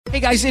Hey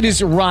guys, it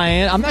is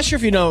Ryan. I'm not sure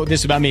if you know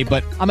this about me,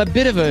 but I'm a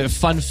bit of a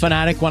fun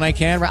fanatic when I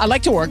can. I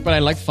like to work, but I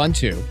like fun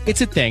too.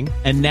 It's a thing.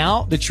 And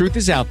now the truth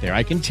is out there.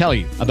 I can tell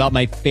you about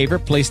my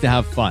favorite place to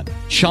have fun.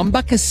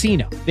 Chumba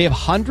Casino. They have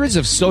hundreds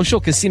of social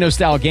casino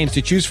style games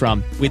to choose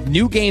from with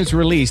new games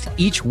released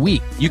each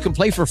week. You can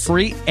play for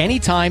free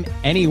anytime,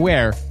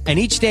 anywhere. And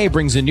each day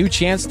brings a new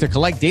chance to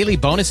collect daily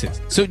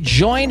bonuses. So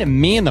join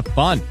me in the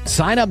fun.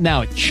 Sign up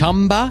now at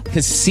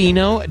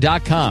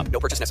ChumbaCasino.com. No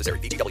purchase necessary.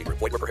 VGW.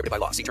 Void where prohibited by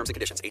law. See terms and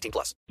conditions. 18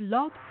 plus.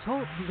 Blog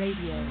Talk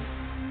Radio.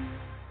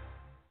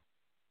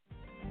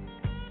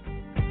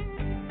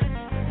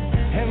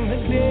 And the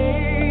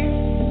day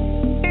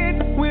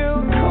it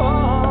will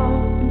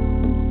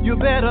come, you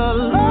better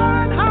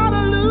learn how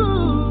to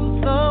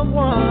lose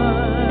someone.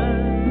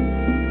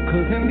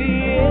 'Cause in the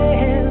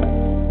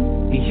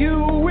end, you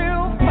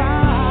will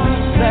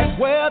find that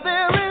where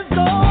there is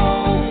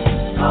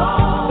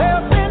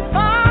there's been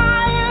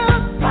fire.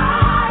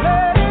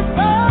 Let it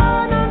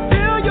burn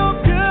until your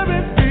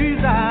purest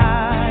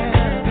desire.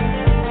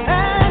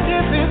 And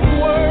if it's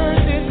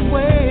worth its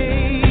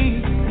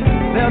weight,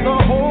 there's a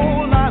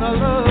whole lot of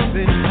love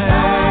in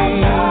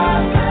pain.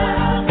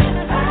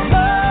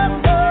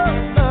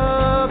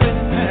 Love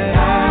in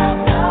pain.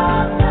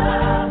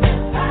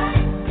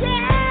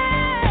 Yeah.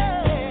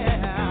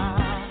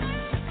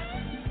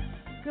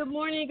 Good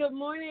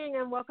morning,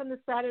 and welcome to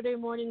Saturday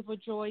Mornings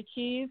with Joy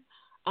Keys.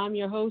 I'm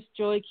your host,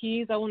 Joy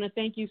Keys. I want to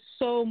thank you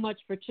so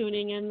much for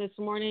tuning in this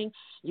morning.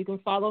 You can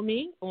follow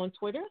me on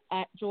Twitter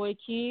at Joy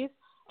Keys.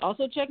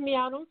 Also check me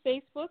out on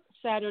Facebook,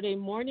 Saturday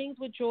Mornings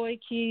with Joy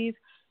Keys,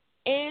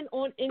 and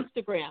on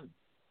Instagram,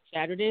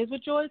 Saturdays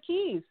with Joy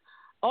Keys.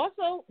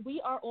 Also,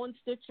 we are on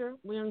Stitcher,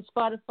 we're on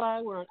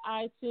Spotify, we're on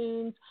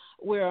iTunes,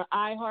 we're on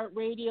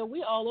iHeartRadio.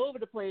 We're all over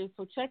the place.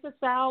 So check us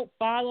out,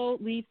 follow,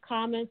 leave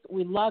comments.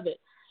 We love it.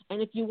 And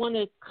if you want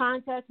to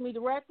contact me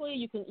directly,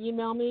 you can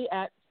email me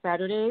at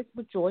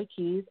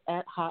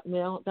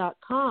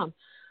SatudaysWithJoyKeys@hotmail.com.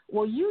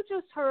 Well, you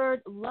just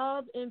heard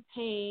Love and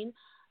Pain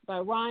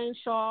by Ryan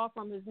Shaw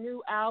from his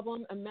new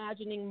album,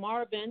 Imagining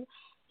Marvin.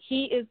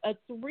 He is a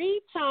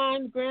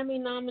 3-time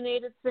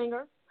Grammy-nominated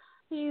singer.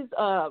 He's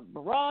a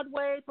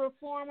Broadway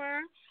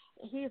performer.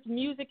 His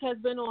music has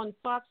been on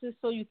Fox's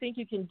So You Think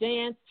You Can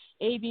Dance,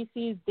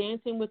 ABC's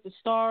Dancing with the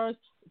Stars,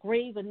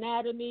 Grey's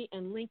Anatomy,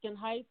 and Lincoln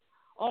Heights.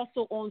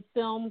 Also on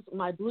films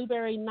My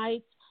Blueberry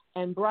Nights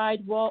and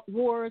Bride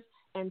Wars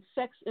and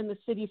Sex in the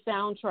City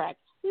soundtrack.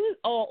 He's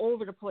all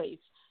over the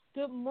place.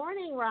 Good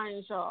morning,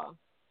 Ryan Shaw.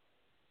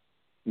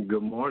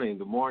 Good morning.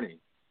 Good morning.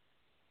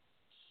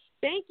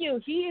 Thank you.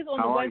 He is on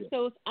the West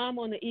Coast. I'm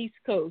on the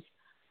East Coast.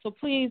 So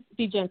please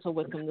be gentle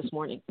with him this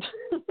morning.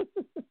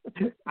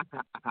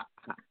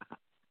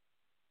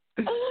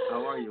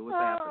 How are you? What's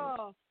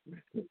happening?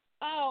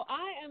 Oh,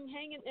 I am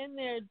hanging in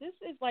there. This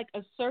is like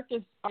a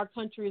circus our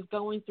country is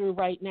going through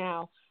right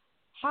now.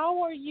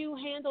 How are you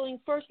handling?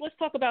 First, let's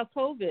talk about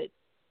COVID.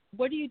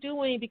 What are you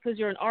doing because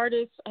you're an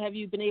artist? Have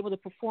you been able to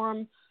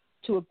perform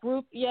to a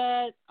group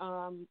yet?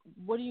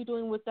 What are you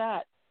doing with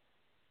that?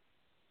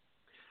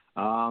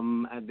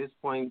 At this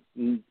point,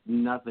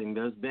 nothing.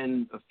 There's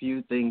been a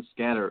few things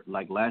scattered.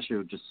 Like last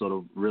year, just sort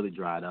of really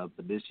dried up.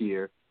 But this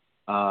year,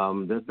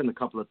 there's been a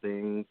couple of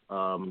things.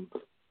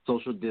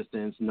 Social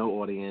distance,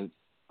 no audience.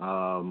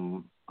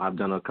 I've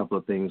done a couple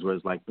of things where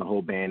it's like the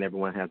whole band,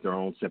 everyone has their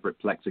own separate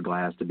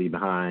plexiglass to be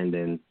behind,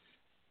 and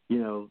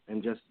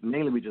and just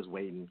mainly we're just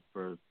waiting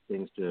for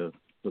things for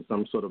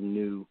some sort of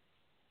new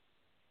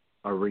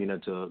arena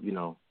to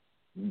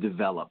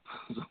develop,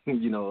 a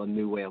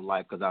new way of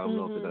life. Because I don't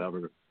know if it'll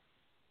ever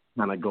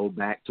kind of go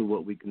back to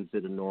what we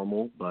consider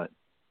normal, but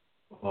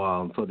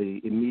for the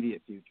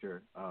immediate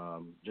future,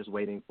 just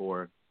waiting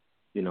for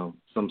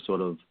some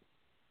sort of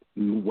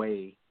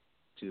way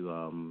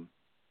to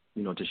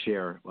to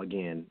share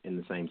again in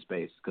the same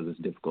space, because it's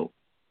difficult.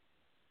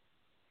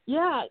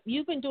 Yeah,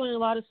 you've been doing a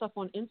lot of stuff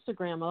on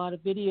Instagram, a lot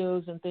of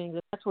videos and things.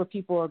 That's where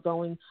people are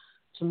going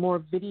to more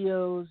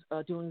videos,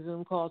 doing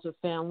Zoom calls with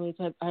families.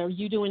 Are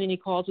you doing any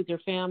calls with your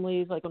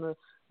families, like on a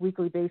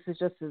weekly basis,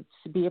 just to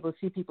be able to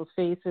see people's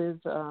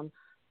faces? Do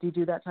you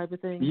do that type of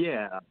thing?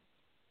 Yeah,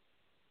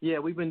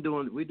 we've had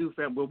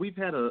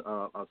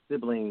a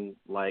sibling,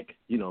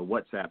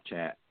 WhatsApp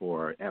chat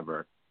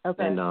forever.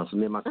 Okay. And so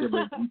me and my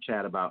siblings,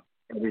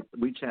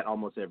 we chat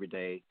almost every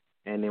day.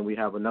 And then we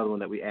have another one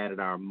that we added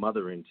our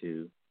mother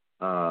into,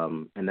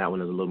 and that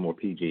one is a little more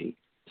PG.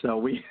 So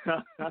we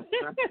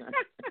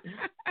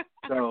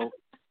so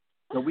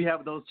we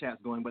have those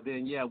chats going. But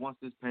then, once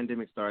this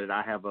pandemic started,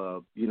 I have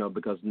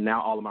because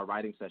now all of my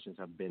writing sessions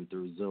have been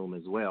through Zoom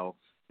as well.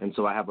 And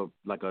so I have a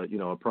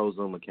pro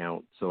Zoom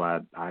account.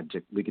 So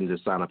we can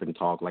just sign up and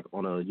talk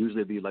usually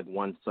it'd be like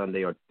one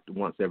Sunday or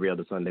once every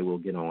other Sunday we'll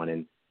get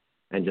on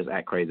and just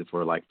act crazy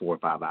for like 4 or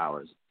 5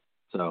 hours.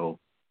 So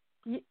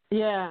that's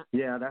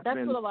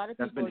been, what a lot of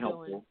people are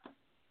doing.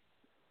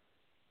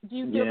 Do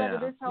you feel that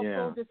it is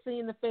helpful just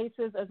seeing the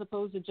faces as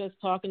opposed to just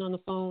talking on the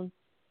phone?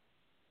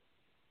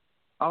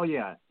 Oh,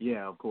 yeah,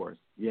 of course.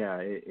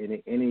 Yeah,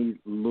 any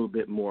little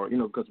bit more,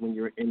 because when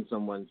you're in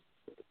someone's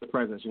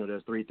presence,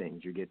 there's three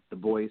things. You get the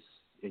voice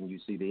and you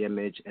see the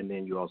image, and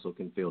then you also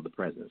can feel the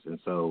presence. And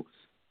so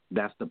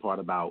that's the part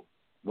about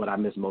what I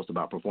miss most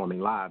about performing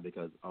live,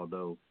 because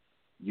although,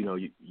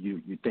 you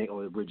think,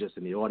 oh, we're just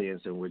in the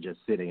audience and we're just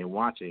sitting and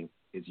watching,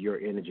 it's your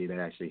energy that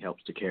actually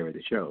helps to carry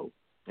the show.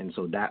 And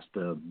so that's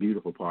the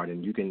beautiful part.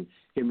 And you can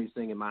hear me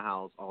sing in my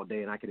house all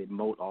day, and I can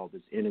emote all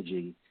this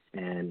energy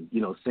and,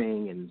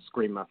 sing and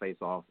scream my face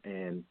off.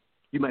 And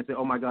you might say,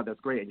 oh, my God, that's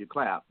great, and you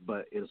clap.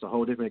 But it's a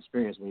whole different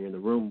experience when you're in the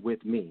room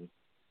with me,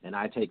 and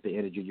I take the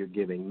energy you're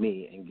giving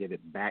me and give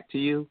it back to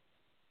you.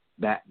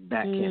 That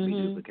can't be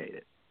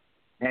duplicated.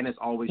 And it's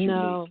always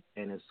unique,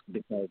 and it's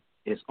because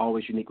it's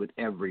always unique with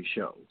every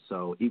show.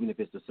 So even if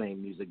it's the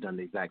same music done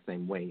the exact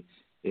same way,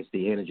 it's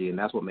the energy, and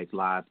that's what makes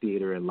live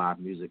theater and live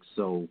music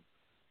so,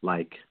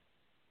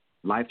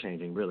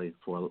 life-changing, really,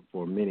 for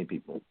many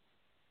people.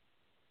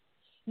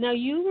 Now,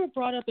 you were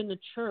brought up in the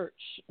church.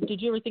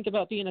 Did you ever think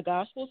about being a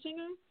gospel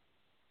singer?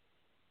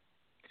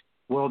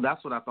 Well,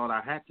 that's what I thought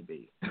I had to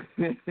be.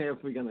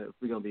 if we're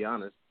gonna be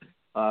honest,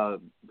 I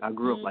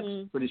grew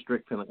up pretty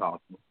strict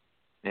Pentecostal,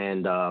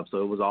 and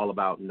so it was all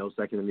about no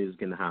secular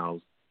music in the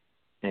house.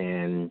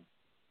 And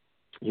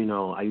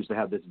I used to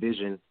have this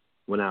vision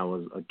when I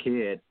was a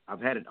kid. I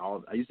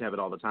used to have it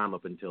all the time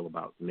up until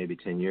about maybe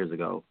 10 years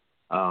ago,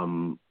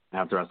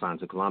 after I signed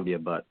to Columbia.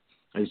 But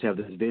I used to have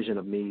this vision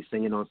of me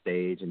singing on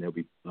stage, and there'd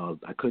be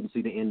I couldn't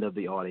see the end of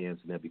the audience,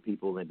 and there'd be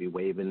people that'd be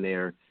waving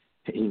their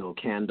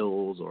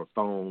candles or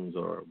phones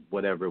or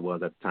whatever it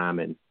was at the time,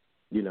 and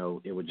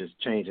it would just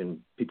change, and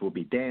people would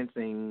be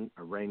dancing,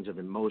 a range of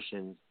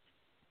emotions.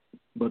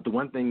 But the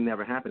one thing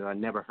never happened. I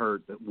never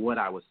heard what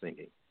I was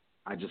singing.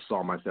 I just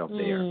saw myself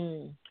there,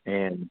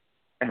 and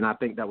I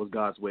think that was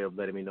God's way of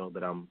letting me know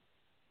that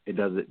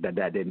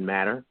that didn't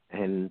matter.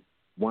 And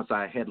once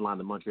I headlined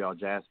the Montreal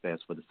Jazz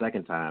Fest for the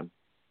second time,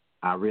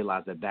 I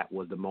realized that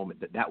was the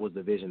moment, that was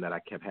the vision that I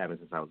kept having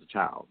since I was a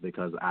child,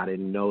 because I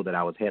didn't know that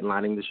I was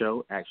headlining the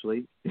show,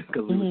 actually,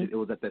 because it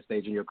was at that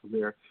stage in your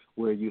career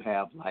where you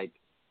have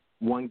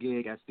one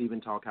gig at Stephen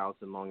Talkhouse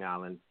in Long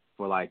Island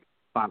for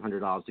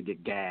 $500 to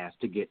get gas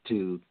to get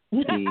to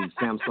the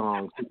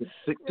Samsung,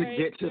 to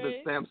get to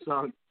the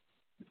Samsung.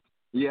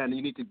 Yeah, and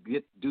you need to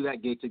do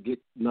that gig to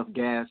get enough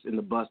gas in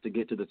the bus to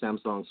get to the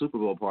Samsung Super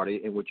Bowl party,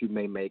 in which you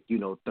may make,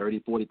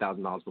 $30,000,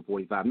 $40,000 for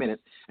 45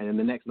 minutes. And then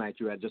the next night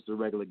you're at just a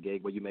regular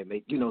gig where you may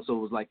make, so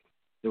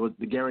it was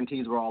the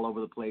guarantees were all over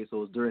the place. So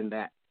it was during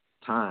that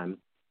time.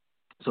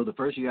 So the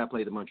first year I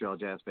played the Montreal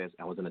Jazz Fest,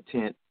 I was in a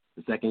tent.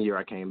 The second year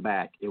I came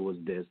back, it was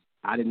this,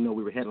 I didn't know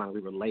we were headlining.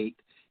 We were late.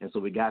 And so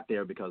we got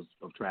there because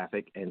of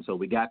traffic. And so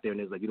we got there,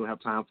 and it was you don't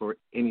have time for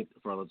a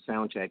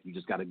sound check. You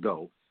just got to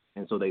go.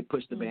 And so they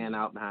pushed the band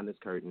out behind this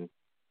curtain.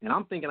 And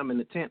I'm thinking I'm in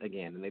the tent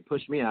again. And they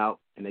push me out,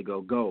 and they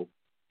go.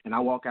 And I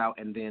walk out,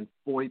 and then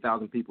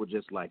 40,000 people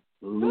just,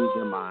 lose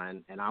their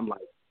mind. And I'm,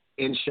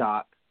 in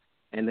shock.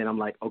 And then I'm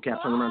okay,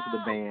 I turn around to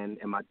the band,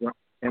 and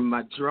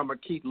my drummer,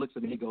 Keith, looks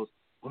at me. He goes,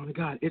 oh, my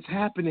God, it's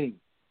happening.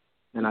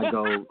 And I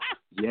go,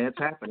 yeah, it's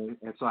happening.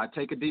 And so I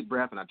take a deep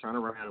breath, and I turn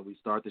around, and we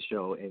start the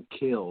show, and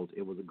killed.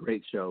 It was a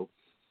great show.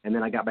 And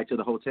then I got back to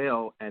the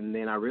hotel, and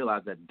then I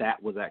realized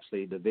that was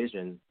actually the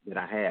vision that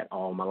I had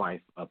all my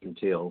life up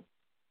until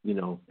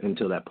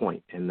that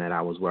point, and that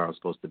I was where I was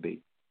supposed to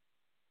be.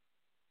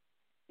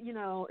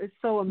 It's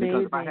so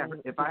amazing. Because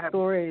if I had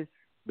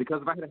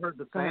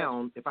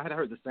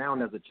heard the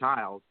sound as a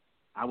child,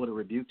 I would have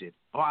rebuked it.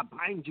 Oh, I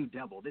bind you,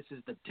 devil. This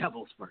is the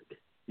devil's work. It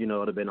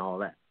would have been all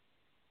that.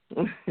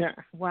 Yeah.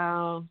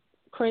 Wow.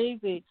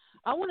 Crazy.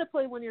 I want to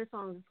play one of your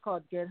songs. It's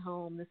called Get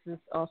Home. This is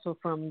also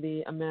from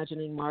the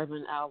Imagining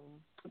Marvin album.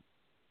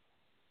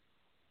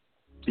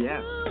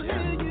 Yeah.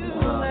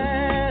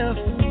 Laugh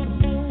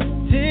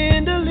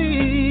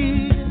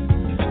tenderly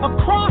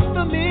across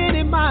the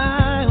many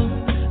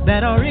miles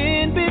that are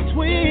in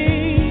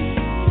between.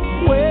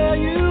 Where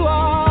you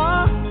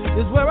are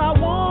is where I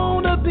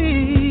want to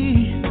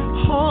be.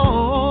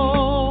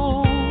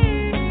 Home.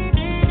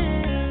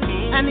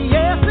 And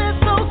yes, it's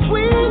so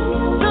sweet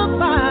to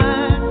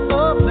find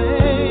a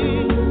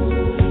place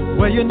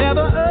where you're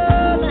never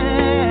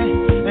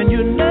early and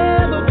you're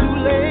never too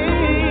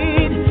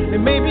late. It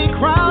may be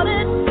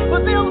crowded,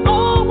 but they'll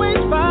always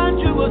find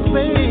you a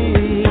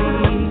space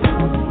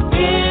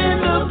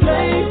in the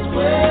place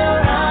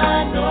where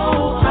I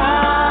know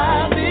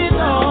I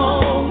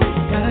belong.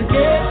 Gotta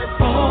get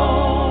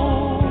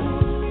home.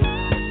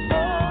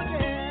 Oh,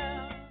 yeah.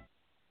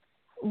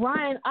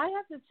 Ryan, I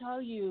have to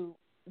tell you,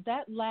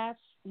 that last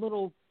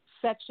little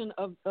section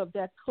of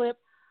that clip,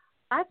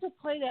 I have to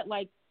play that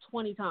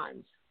 20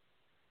 times.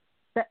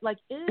 That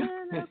in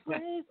a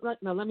place.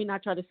 No, let me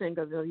not try to sing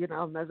because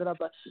I'll mess it up.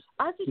 But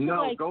I just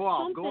feel go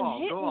off,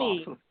 something hit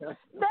me.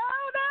 No.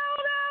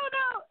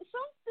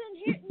 Something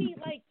hit me.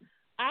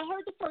 I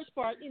heard the first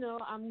part.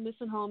 I'm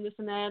missing home, this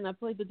and that, and I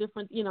played the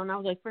different. And I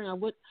was figuring out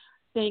what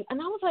thing,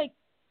 and I was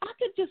I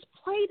could just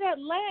play that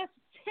last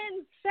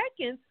 10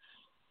 seconds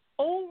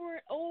over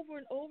and over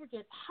and over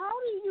again. How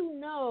do you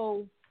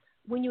know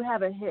when you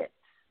have a hit?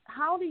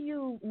 How do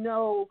you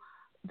know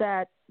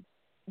that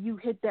you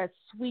hit that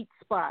sweet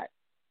spot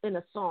in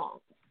a song?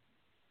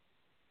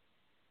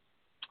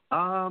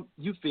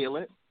 You feel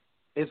it.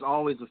 It's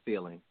always a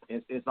feeling.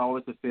 It's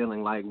always a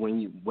feeling. Like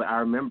I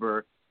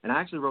remember, and I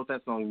actually wrote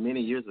that song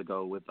many years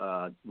ago with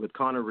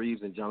Connor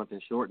Reeves and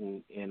Jonathan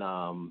Shorten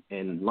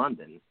in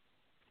London,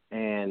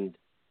 and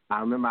I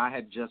remember I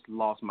had just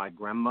lost my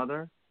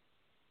grandmother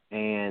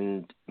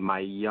and my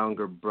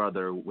younger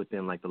brother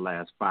within like the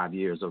last 5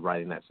 years of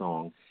writing that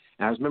song.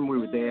 And I remember we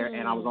were there,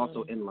 and I was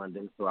also in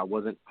London, so I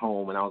wasn't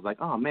home, and I was like,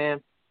 oh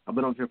man, I've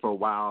been over here for a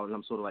while, and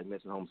I'm sort of like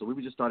missing home. So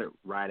we just started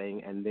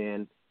writing, and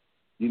then,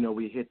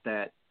 we hit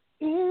that.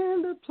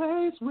 In the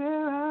place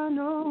where I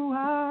know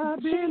I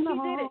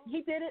belong.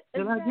 He did it.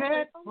 Till exactly. I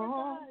get Oh my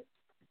home. God.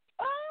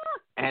 Ah!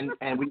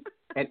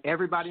 And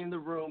everybody in the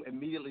room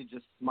immediately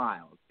just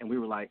smiled, and we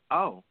were like,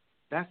 oh,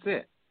 that's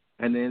it.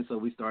 And then so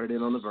we started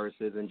in on the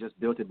verses and just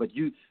built it. But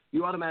you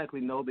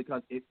automatically know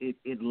because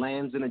it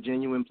lands in a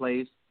genuine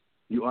place.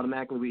 You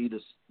automatically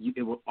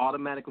it will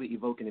automatically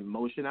evoke an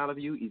emotion out of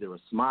you, either a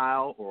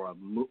smile or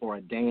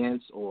a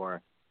dance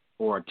or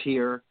a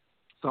tear.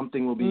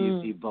 Something will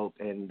be evoked,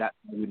 and that's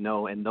how you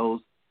know. And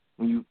those,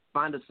 when you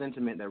find a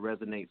sentiment that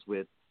resonates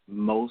with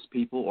most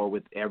people or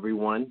with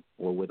everyone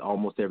or with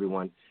almost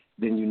everyone,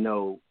 then you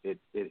know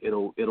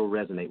it'll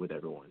resonate with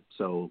everyone.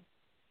 So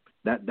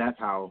that's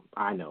how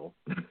I know.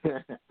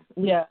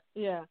 Yeah.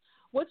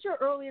 What's your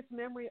earliest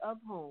memory of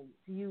home?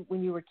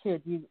 When you were a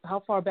kid?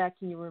 How far back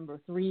can you remember?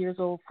 3 years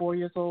old, 4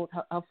 years old?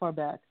 How far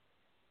back?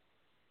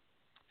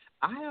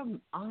 I don't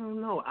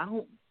know.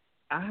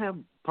 I have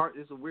part.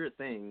 It's a weird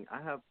thing.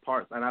 I have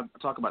parts, and I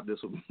talk about this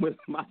with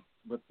my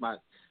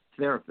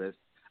therapist.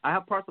 I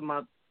have parts of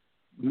my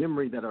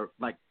memory that are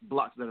like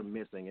blocks that are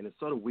missing, and it's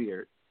sort of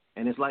weird.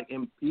 And it's like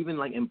even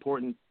like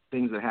important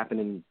things that happen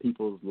in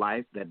people's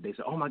life that they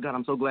say, "Oh my God,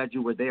 I'm so glad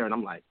you were there," and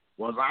I'm like,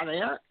 "Was I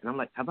there?" And I'm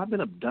like, "Have I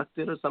been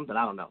abducted or something?"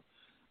 I don't know.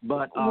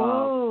 But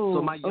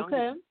so my youngest.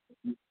 Okay.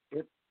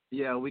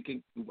 Yeah, we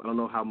can. I don't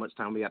know how much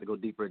time we have to go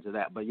deeper into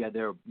that, but yeah,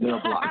 there are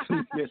blocks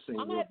missing.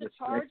 I'm gonna have to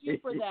charge you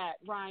for that,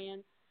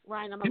 Ryan.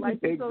 Ryan, I'm a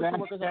licensed social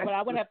worker, but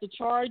I would have to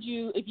charge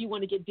you if you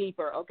want to get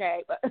deeper.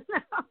 Okay.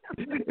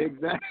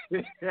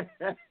 Exactly.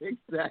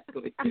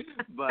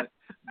 But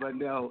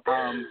no.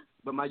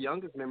 But my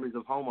youngest memories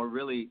of home are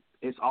really.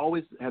 It's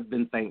always have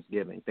been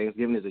Thanksgiving.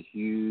 Thanksgiving is a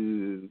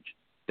huge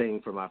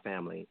thing for my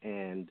family,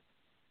 and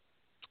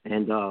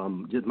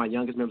just my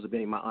youngest memories of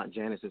being my Aunt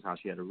Janice's house.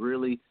 She had a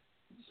really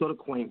sort of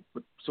quaint,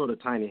 sort of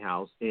tiny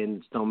house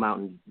in Stone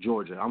Mountain,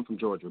 Georgia. I'm from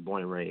Georgia,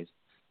 born and raised.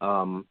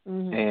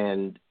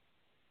 And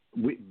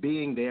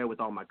being there with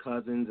all my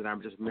cousins, and I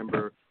just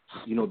remember,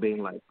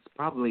 being like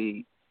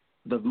probably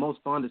the most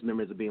fondest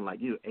memories of being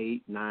like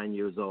 8, 9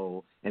 years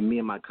old, and me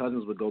and my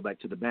cousins would go back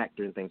to the back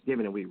during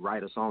Thanksgiving, and we'd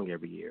write a song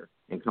every year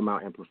and come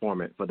out and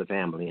perform it for the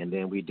family, and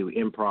then we do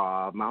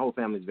improv. My whole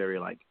family's very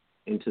like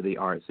into the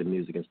arts and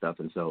music and stuff,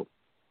 and so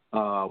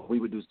we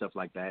would do stuff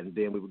like that, and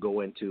then we would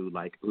go into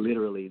like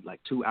literally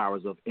like 2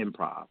 hours of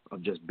improv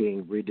of just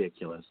being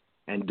ridiculous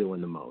and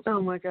doing the most.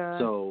 Oh my God!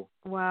 So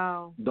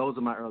wow, those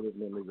are my earliest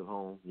memories of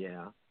home.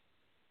 Yeah.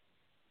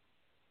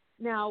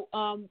 Now,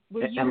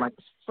 were you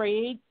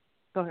afraid?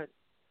 Go ahead.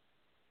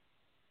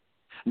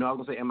 No, I was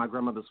gonna say, and my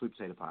grandmother's sweet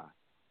potato pie.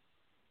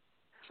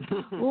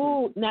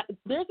 Ooh, now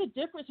there's a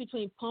difference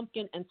between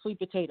pumpkin and sweet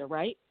potato,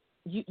 right?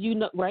 You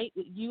know, right?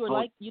 You are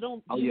like you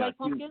don't. Do you like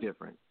pumpkin? Huge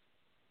difference.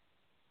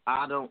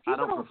 I don't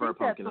prefer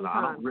pumpkin at all.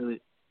 I don't really.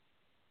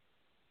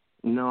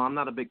 No, I'm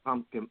not a big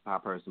pumpkin pie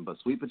person, but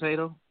sweet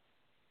potato,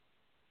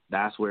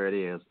 that's where it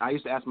is. I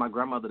used to ask my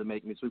grandmother to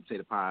make me sweet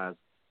potato pies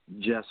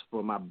just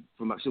for my.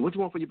 So what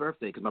you want for your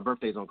birthday? Because my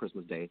birthday's on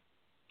Christmas Day,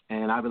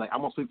 and I'd be like, I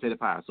want sweet potato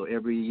pie. So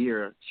every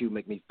year she would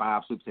make me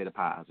 5 sweet potato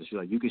pies, and she's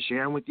like, you can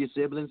share them with your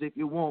siblings if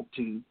you want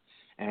to,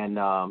 and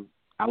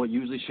I would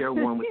usually share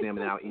one with them,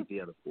 and I'll eat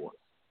the other 4.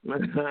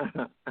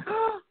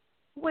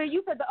 Wait,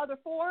 you said the other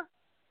 4?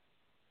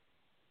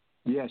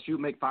 Yeah, she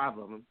would make 5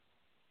 of them.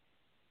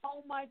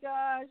 Oh my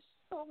gosh!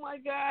 Oh my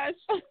gosh!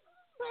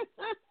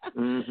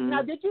 Mm-hmm.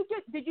 Now, did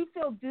you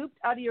feel duped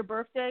out of your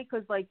birthday?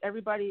 Because like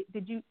everybody,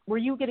 were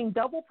you getting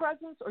double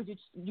presents, or did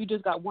you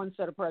just got one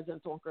set of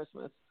presents on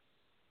Christmas?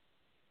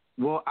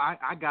 Well,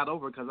 I got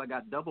over it because I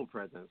got double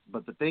presents.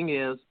 But the thing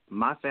is,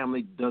 my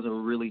family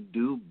doesn't really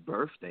do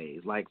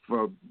birthdays. Like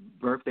for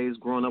birthdays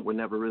growing up were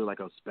never really like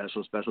a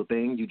special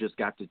thing.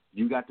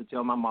 You got to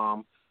tell my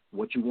mom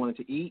what you wanted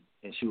to eat,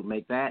 and she would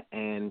make that.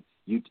 And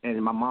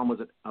my mom was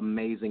an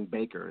amazing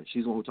baker.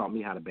 She's the one who taught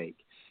me how to bake.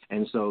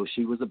 And so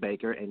she was a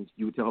baker, and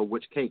you would tell her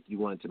which cake you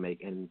wanted to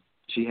make. And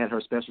she had her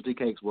specialty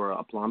cakes were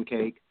a plum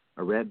cake,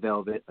 a red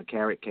velvet, a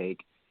carrot cake,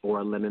 or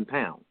a lemon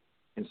pound.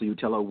 And so you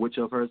tell her which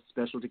of her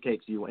specialty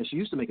cakes you want. And she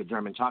used to make a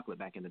German chocolate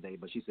back in the day,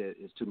 but she said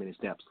it's too many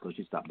steps, so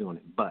she stopped doing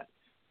it. But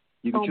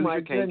you could choose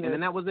your cake, and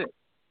then that was it.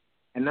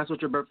 And that's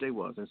what your birthday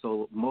was. And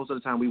so most of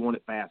the time we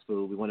wanted fast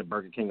food. We wanted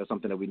Burger King or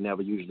something that we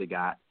never usually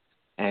got.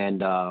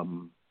 And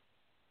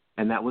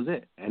that was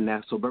it. And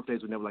so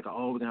birthdays were never like,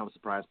 oh, we're going to have a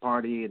surprise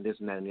party and this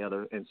and that and the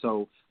other. And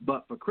so,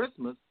 but for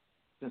Christmas,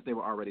 since they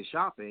were already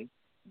shopping,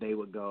 they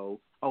would go,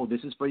 oh,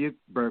 this is for your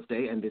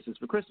birthday and this is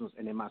for Christmas.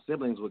 And then my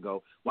siblings would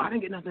go, well, I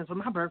didn't get nothing for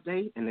my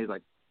birthday. And they're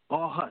like,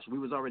 oh, hush, we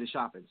was already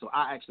shopping. So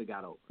I actually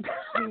got over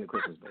being the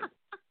Christmas baby.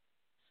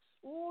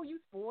 Oh, you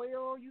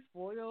spoiled.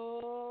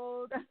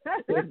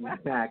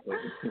 Exactly.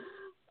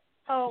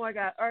 Oh, my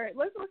God. All right,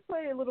 let's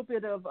play a little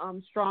bit of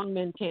Strong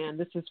Men Can.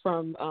 This is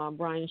from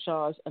Brian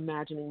Shaw's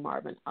Imagining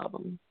Marvin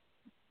album.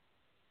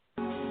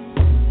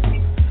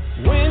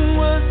 When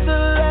was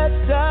the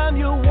last time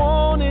you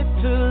wanted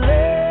to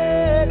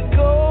let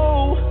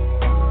go?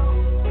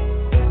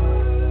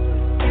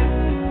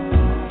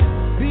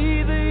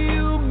 Be the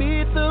you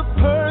meet the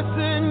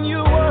person you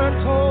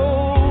were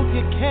told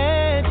you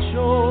can't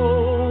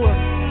show.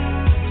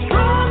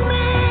 Strong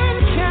men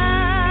can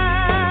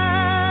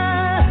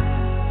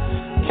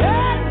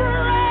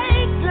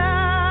break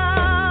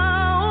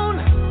down.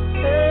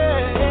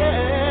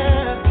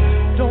 Yeah.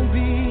 Don't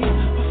be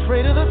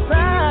afraid of the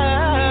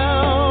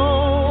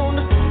sound.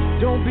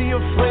 Don't be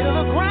afraid of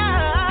the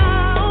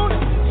ground.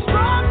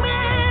 Strong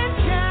men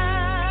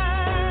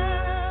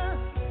can.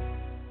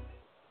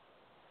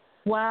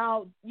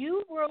 Wow,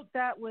 you wrote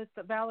that with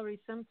Valerie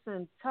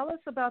Simpson. Tell us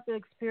about the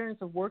experience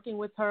of working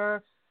with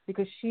her,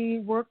 because she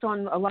worked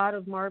on a lot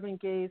of Marvin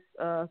Gaye's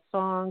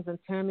songs and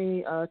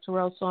Tammy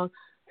Terrell's songs.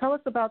 Tell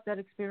us about that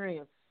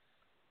experience.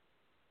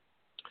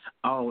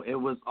 Oh, it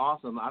was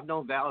awesome. I've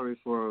known Valerie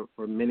for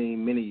many,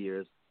 many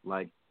years,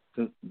 like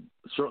since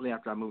shortly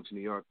after I moved to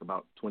New York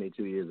about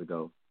 22 years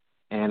ago.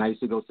 And I used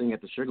to go sing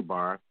at the Sugar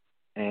Bar.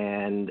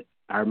 And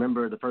I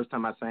remember the first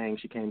time I sang,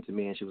 she came to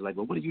me and she was like,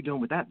 well, what are you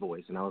doing with that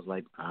voice? And I was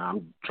like,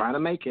 I'm trying to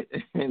make it.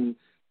 And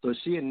so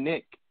she and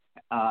Nick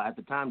at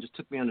the time just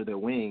took me under their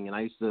wing, and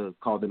I used to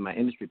call them my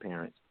industry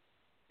parents.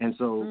 And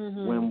so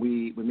when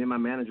me and my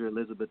manager,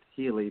 Elizabeth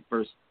Healy,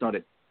 first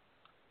started,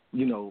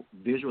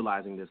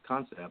 visualizing this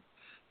concept,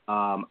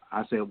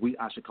 I said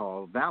I should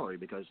call Valerie,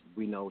 because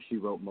we know she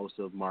wrote most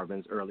of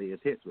Marvin's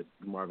earliest hits with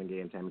Marvin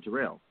Gaye and Tammy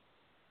Terrell.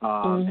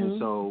 And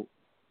so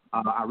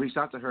I reached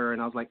out to her,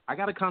 and I was like, I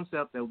got a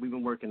concept that we've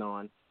been working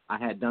on. I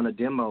had done a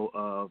demo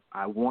of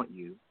I Want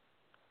You,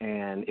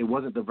 and it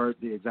wasn't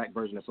the exact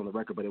version that's on the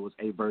record, but it was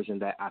a version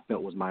that I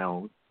felt was my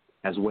own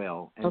as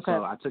well. And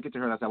so I took it to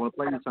her, and I said, I want to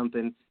play you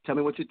something. Tell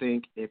me what you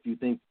think. If you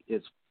think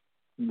it's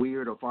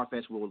weird or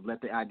far-fetched, we'll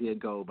let the idea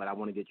go, but I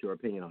want to get your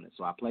opinion on it.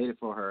 So I played it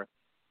for her,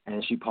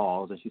 and she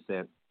paused, and she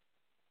said,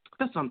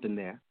 there's something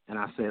there. And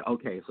I said,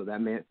 okay. So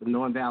that meant,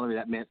 knowing Valerie,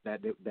 that meant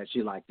that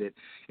she liked it,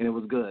 and it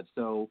was good.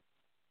 So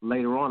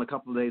later on, a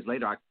couple of days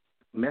later, I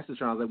messaged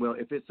her. I was like, well,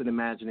 if it's an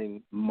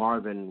Imagining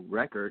Marvin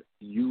record,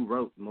 you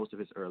wrote most of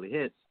his early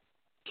hits.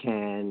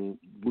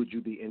 Would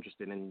you be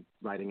interested in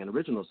writing an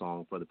original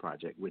song for the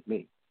project with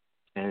me?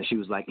 And she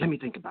was like, let me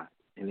think about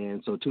it. And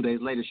then so 2 days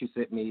later, she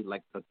sent me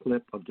like a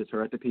clip of just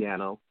her at the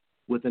piano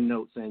with a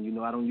note saying,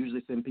 I don't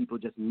usually send people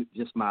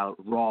just my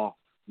raw,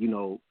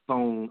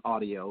 phone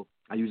audio.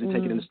 I usually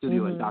take it in the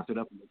studio and doctor it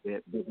up a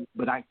bit,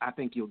 but I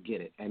think you'll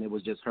get it. And it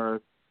was just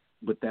her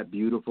with that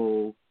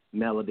beautiful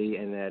melody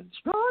and that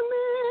strong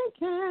man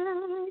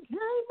can't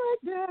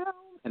break down.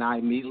 And I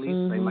immediately,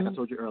 same like I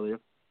told you earlier,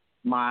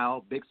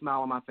 big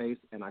smile on my face,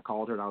 and I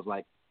called her and I was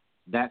like,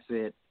 that's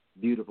it,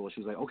 beautiful.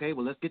 She was like, okay,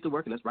 well, let's get to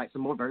work and let's write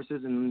some more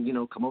verses and,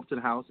 come over to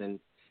the house. And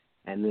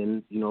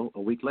then,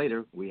 a week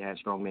later we had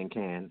Strong Men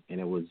Can, and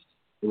it was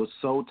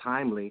so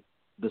timely,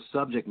 the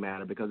subject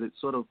matter, because it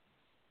sort of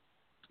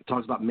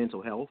talks about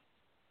mental health.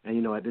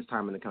 And, at this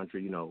time in the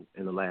country,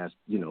 in the last,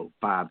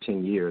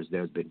 5-10 years,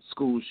 there's been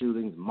school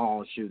shootings,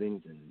 mall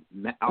shootings,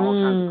 and all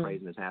kinds of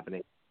craziness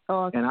happening.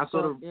 And I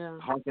sort of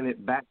harken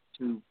it back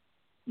to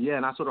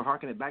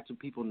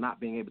people not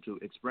being able to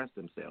express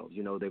themselves.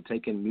 They've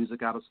taken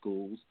music out of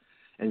schools,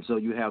 and so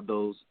you have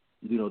those,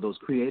 those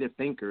creative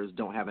thinkers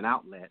don't have an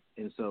outlet,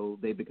 and so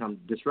they become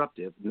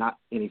disruptive, not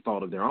any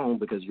fault of their own,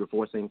 because you're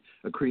forcing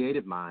a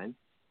creative mind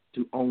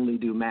to only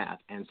do math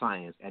and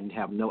science and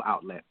have no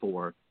outlet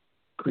for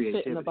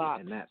creativity. In the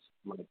box. And that's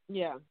like,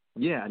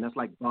 and that's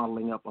like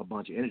bottling up a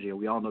bunch of energy. And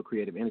we all know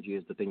creative energy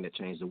is the thing that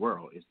changed the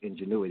world. It's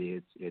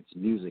ingenuity, it's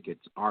music,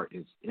 it's art,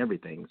 it's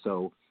everything.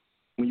 So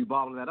when you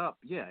bottle that up,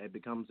 it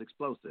becomes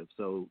explosive.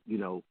 So,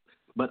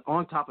 but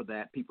on top of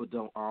that, people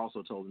are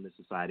also told in this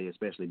society,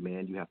 especially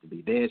men, you have to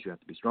be this, you have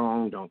to be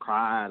strong, don't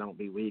cry, don't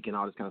be weak, and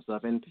all this kind of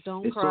stuff. And it's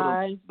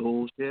cry. Sort of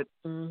bullshit.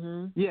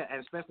 Yeah,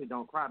 and especially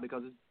don't cry,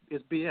 because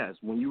it's BS.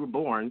 When you were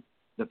born,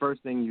 the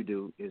first thing you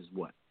do is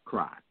what?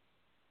 Cry.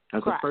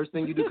 That's the first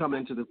thing you do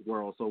coming into this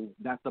world. So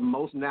that's the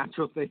most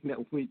natural thing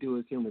that we do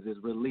as humans, is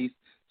release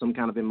some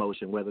kind of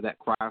emotion, whether that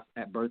cry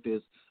at birth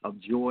is of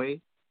joy,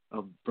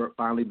 of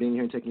finally being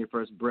here and taking your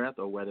first breath,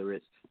 or whether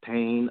it's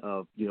pain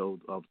of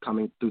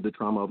coming through the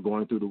trauma of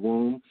going through the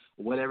womb,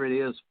 whatever it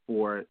is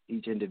for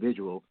each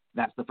individual,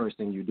 that's the first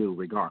thing you do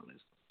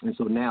regardless. And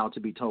so now to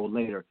be told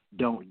later,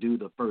 don't do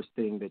the first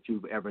thing that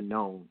you've ever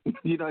known,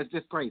 it's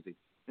just crazy.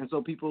 And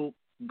so people,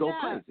 go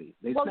crazy.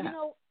 They well, snap. you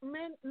know,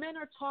 men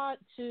are taught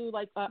to,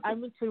 like, I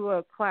went to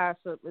a class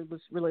that it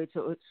was related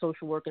to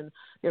social work, and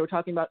they were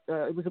talking about,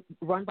 it was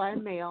run by a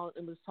male,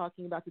 and was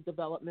talking about the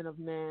development of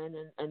men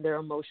and their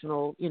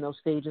emotional, you know,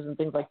 stages and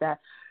things like that.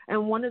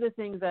 And one of the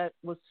things that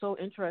was so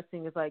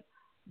interesting is, like,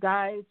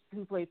 guys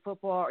who play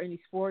football or any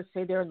sports,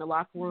 say they're in the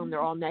locker room,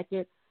 they're all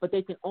naked, but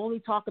they can only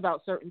talk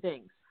about certain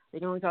things. They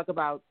can only talk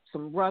about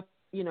some rough,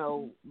 you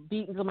know,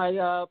 beating somebody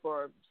up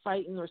or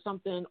fighting or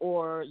something,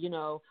 or, you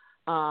know,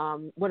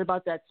 what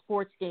about that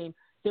sports game?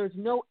 There's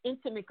no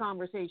intimate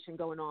conversation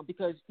going on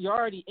because you're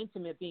already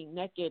intimate being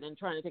naked and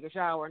trying to take a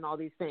shower and all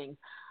these things.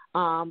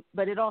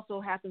 But it also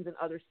happens in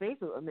other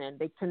spaces with men.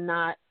 They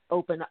cannot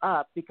open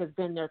up because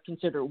then they're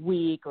considered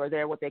weak, or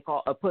they're what they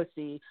call a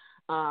pussy,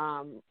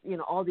 you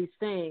know, all these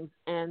things.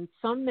 And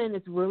some men,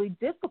 it's really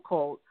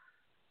difficult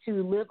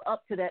to live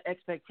up to that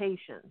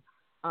expectation.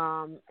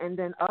 And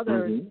then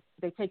others,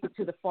 they take it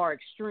to the far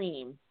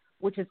extreme,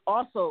 which is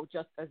also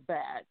just as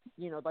bad,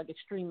 you know, like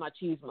extreme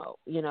machismo,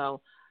 you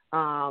know.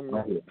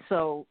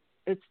 So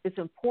it's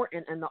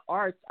important. And the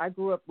arts, I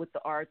grew up with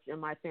the arts in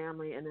my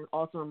family and then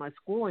also in my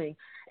schooling.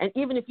 And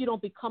even if you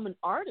don't become an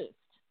artist,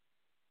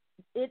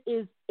 it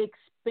is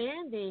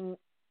expanding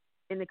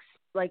and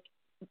like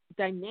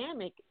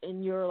dynamic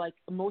in your, like,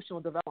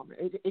 emotional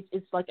development.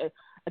 It's like a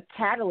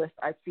catalyst,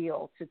 I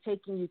feel, to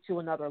taking you to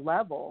another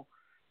level.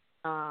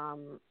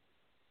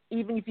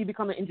 Even if you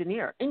become an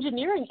engineer,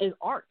 engineering is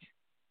art,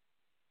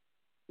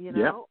 you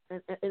know,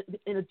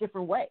 in a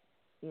different way,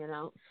 you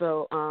know.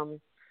 So,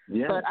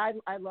 but I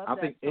love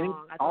that think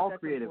song. All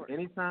creative.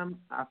 Important.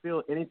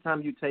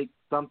 Anytime you take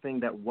something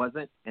that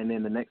wasn't and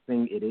then the next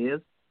thing it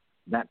is,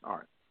 that's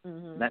art.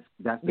 That's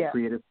the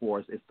creative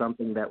force. It's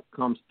something that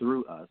comes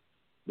through us,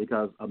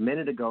 because a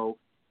minute ago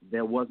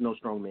there was no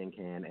Strong Men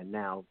Can, and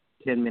now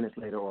 10 minutes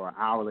later or an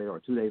hour later or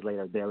 2 days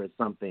later there is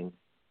something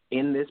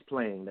in this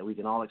playing that we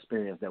can all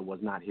experience that was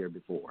not here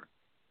before.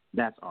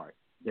 That's art.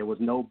 There was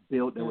no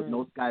there was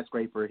no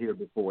skyscraper here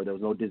before. There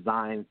was no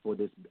design for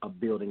a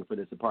building for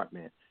this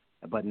apartment,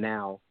 but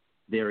now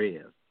there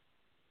is.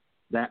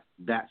 That's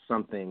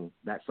something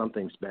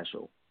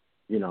special.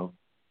 You know,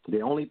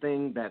 the only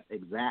thing that's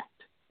exact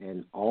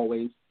and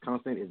always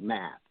constant is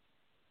math.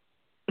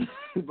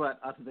 But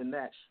other than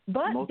that,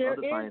 most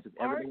other sciences,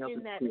 everything else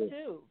is cool.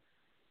 Too.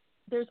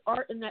 There's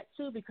art in that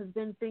too, because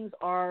then things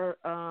are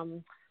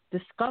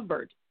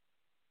discovered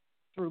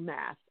through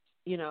math,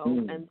 you know,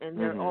 and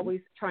they're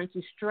always trying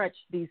to stretch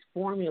these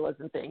formulas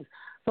and things.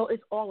 So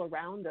it's all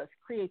around us.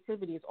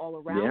 Creativity is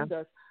all around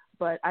us.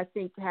 But I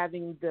think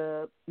having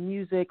the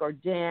music or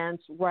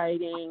dance,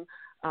 writing,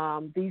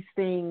 these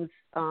things,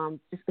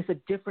 it's a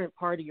different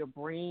part of your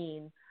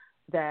brain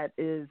that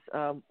is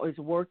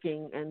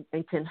working and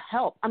can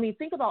help. I mean,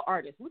 think about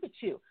artists. Look at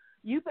you.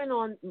 You've been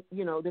on,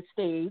 you know, the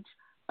stage,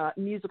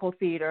 musical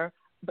theater,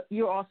 but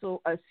you're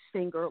also a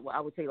singer. Well, I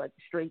would say like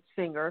straight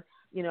singer,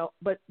 you know.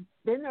 But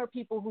then there are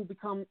people who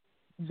become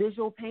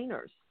visual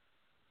painters.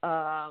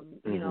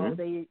 You know,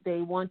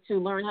 they want to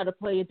learn how to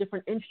play a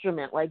different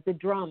instrument, like the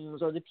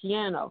drums or the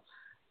piano.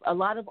 A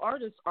lot of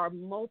artists are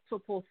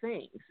multiple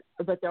things,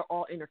 but they're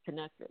all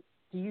interconnected.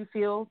 Do you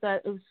feel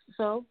that is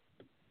so?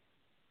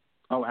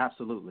 Oh,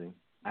 absolutely.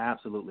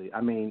 Absolutely.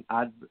 I mean,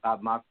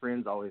 my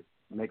friends always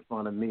make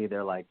fun of me.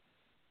 They're like,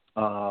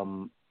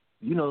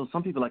 you know,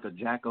 some people like a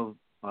jack of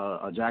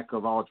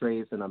all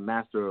trades and a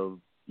master of,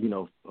 you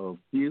know, of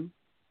few.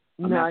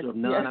 Master of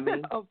none, I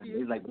mean.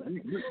 He's like,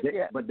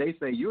 but they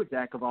say you're a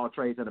jack of all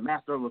trades and a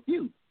master of a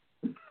few.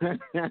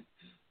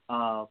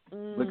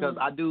 Because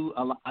I do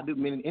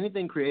mean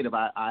anything creative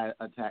I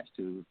attach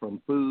to,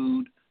 from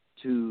food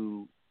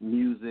to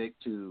music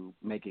to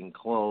making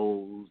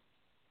clothes.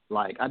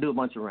 Like, I do a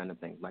bunch of random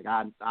things. Like,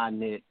 I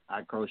knit,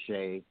 I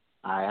crochet,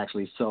 I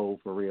actually sew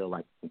for real.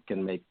 Like,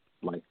 can make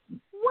like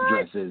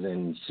dresses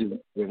and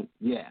suits and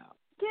Here.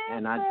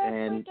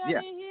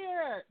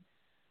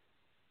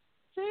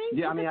 See?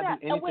 Yeah, I mean, I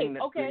do anything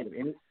that's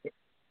creative.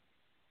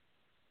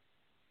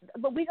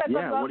 But we got to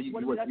talk about,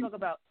 what do we got to talk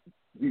about?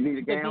 You need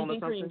a gown or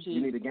something?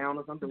 You need a gown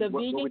or something? The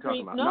what vegan are we talking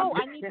cream. about? No,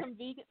 I need some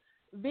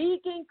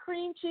vegan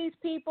cream cheese,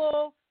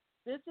 people.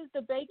 This is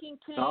the Baking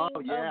King of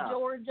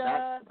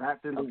Georgia.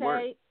 That's in the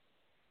works.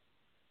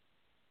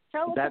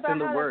 Tell us That's about in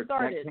the how works. that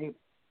started.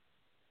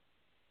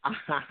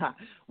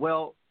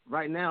 Well,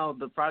 right now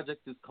the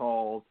project is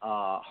called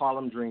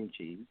Harlem Dream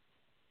Cheese,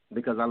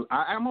 because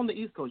I'm on the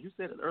East Coast. You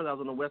said it earlier I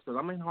was on the West Coast.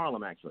 I'm in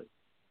Harlem, actually.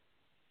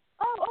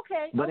 Oh,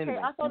 okay. But okay.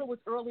 anyway. I thought it was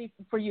early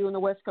for you in the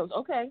West Coast.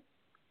 Okay.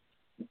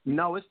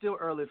 No, it's still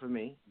early for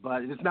me,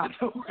 but it's not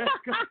the West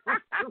Coast.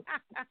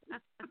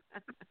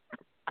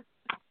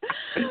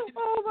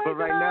 Oh, my but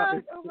right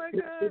God.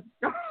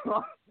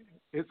 Now,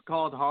 it's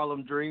called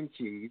Harlem Dream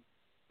Cheese,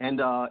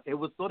 and it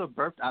was sort of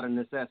birthed out of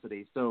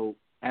necessity. So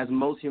as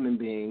most human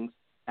beings,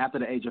 after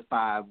the age of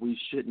 5, we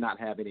should not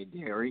have any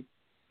dairy.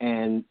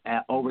 And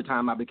over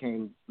time, I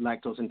became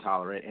lactose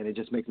intolerant, and it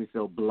just makes me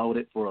feel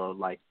bloated for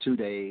like 2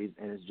 days,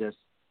 and it's just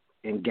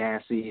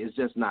gassy. It's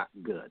just not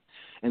good.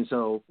 And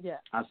so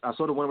I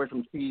sort of went away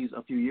from cheese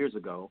a few years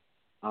ago,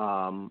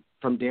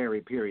 from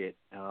dairy, period.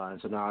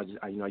 And so now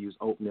I use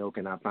oat milk,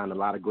 and I find a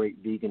lot of great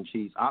vegan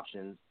cheese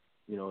options,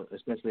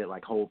 especially at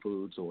like Whole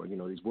Foods or,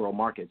 these world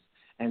markets.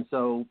 And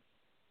so,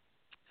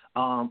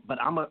 but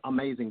I'm an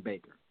amazing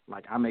baker.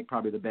 Like, I make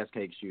probably the best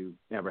cakes you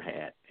ever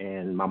had.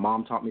 And my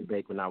mom taught me to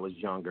bake when I was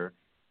younger,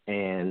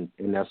 and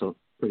that's a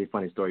pretty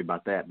funny story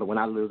about that. But when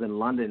I lived in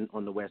London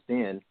on the West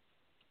End,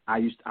 I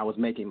was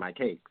making my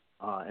cakes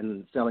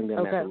and selling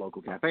them at the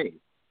local cafes.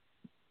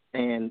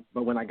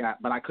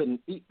 But I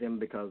couldn't eat them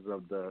because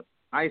of the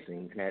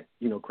icing had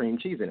cream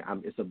cheese in it.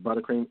 It's a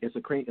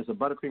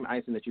buttercream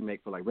icing that you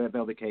make for like red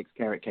velvet cakes,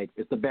 carrot cakes.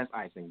 It's the best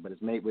icing, but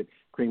it's made with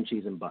cream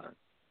cheese and butter.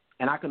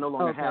 And I can no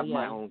longer have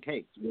my own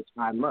cakes, which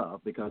I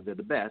love because they're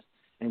the best.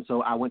 And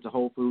so I went to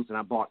Whole Foods and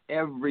I bought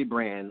every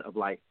brand of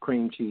like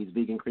cream cheese,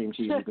 vegan cream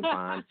cheese you can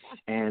find,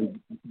 and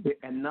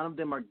none of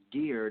them are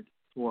geared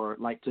for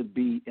like to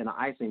be in an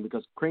icing,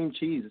 because cream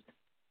cheese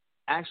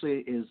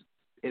actually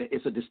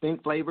it's a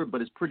distinct flavor,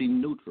 but it's pretty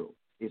neutral.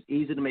 It's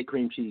easy to make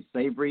cream cheese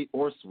savory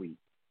or sweet.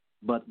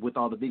 But with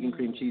all the vegan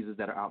cream cheeses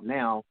that are out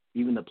now,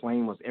 even the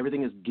plain ones,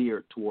 everything is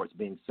geared towards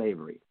being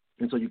savory.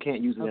 And so you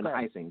can't use it in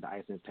icing. The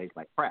icings taste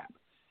like crap.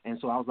 And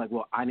so I was like,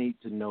 well, I need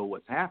to know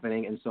what's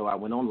happening. And so I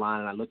went online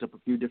and I looked up a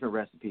few different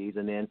recipes,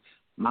 and then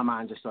my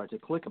mind just started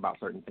to click about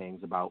certain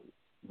things, about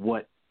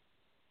what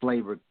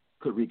flavor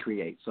could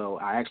recreate. So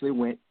I actually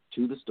went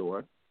to the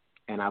store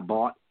and I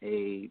bought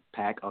a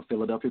pack of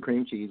Philadelphia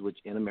cream cheese, which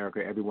in America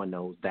everyone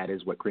knows that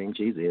is what cream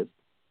cheese is.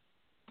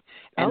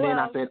 And then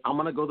I said, I'm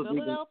going to go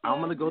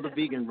the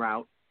vegan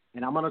route,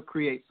 and I'm going to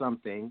create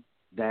something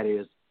that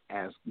is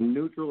as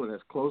neutral and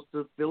as close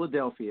to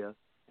Philadelphia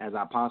as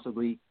I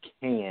possibly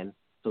can,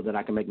 so that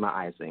I can make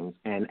my icings.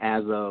 And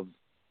as of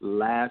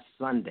last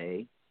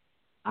Sunday,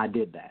 I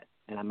did that.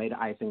 And I made an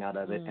icing out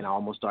of it, and I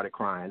almost started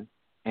crying.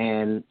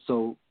 And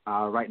so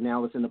right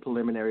now it's in the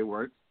preliminary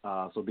work,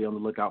 so be on the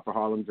lookout for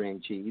Harlem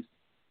Dream Cheese.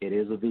 It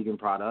is a vegan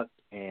product,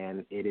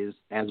 and it is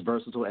as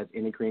versatile as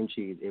any cream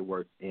cheese. It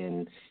works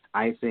in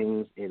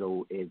icings.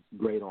 It's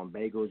great on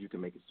bagels. You can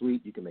make it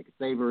sweet. You can make it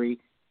savory.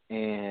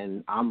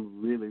 And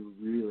I'm really,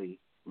 really,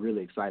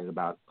 really excited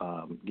about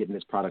getting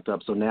this product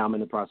up. So now I'm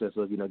in the process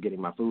of, getting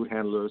my food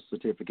handler's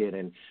certificate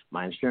and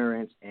my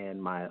insurance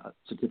and my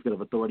certificate of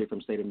authority from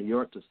the state of New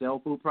York to sell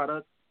food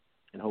products.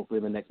 And hopefully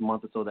in the next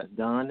month or so that's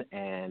done.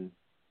 And,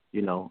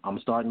 I'm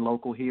starting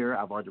local here.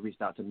 I've already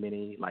reached out to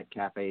many like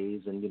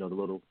cafes and, the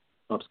little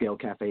upscale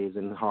cafes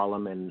in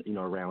Harlem and,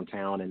 around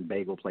town, and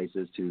bagel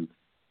places to,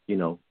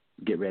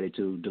 get ready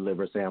to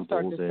deliver samples.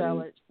 Start to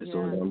sell it. So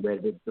I'm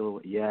ready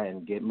to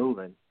and get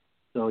moving.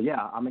 So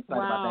yeah, I'm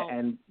excited about that,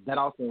 and that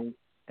also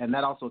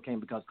came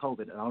because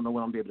COVID. I don't know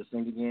when I'm gonna be able to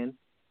sing again.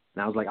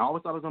 And I was like, I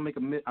always thought I was gonna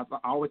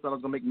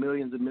make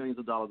millions and millions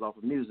of dollars off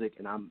of music,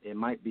 and it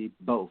might be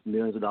both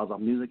millions of dollars off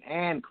music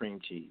and cream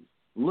cheese.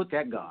 Look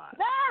at God.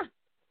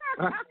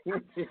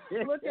 Look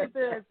at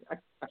this.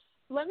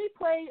 Let me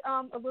play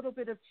a little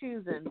bit of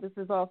Choosing. This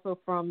is also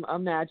from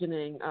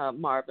Imagining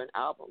Marvin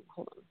album.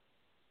 Hold on.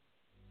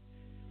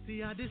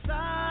 See, I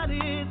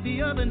decided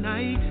the other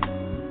night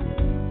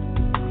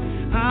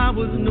I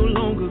was no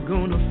longer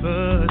gonna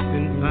fuss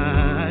and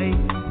fight,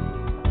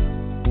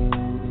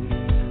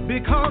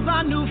 because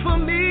I knew for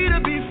me to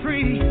be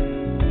free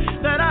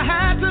that I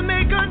had to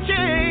make a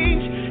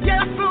change.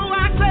 Yeah, so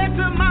I said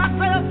to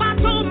myself, I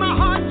told my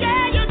heart,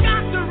 yeah, you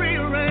got to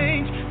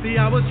rearrange. See,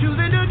 I was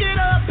choosing to get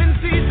up and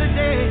seize the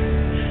day,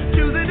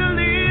 choosing to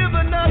live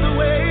another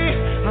way.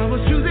 I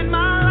was choosing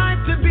my life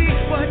to be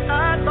what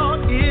I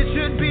thought it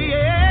should be.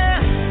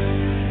 Yeah,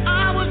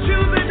 I was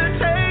choosing to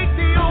take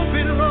the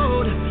open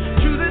road,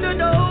 choosing to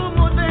know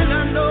more than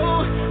I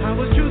know. I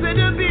was choosing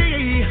to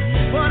be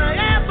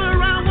whatever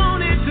I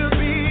wanted to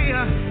be.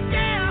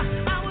 Yeah,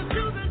 I was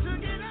choosing to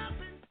get up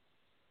and...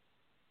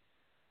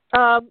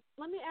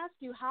 Let me ask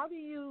you,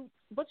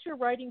 what's your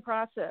writing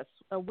process?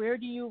 Where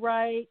do you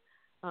write?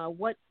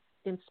 What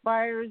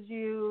inspires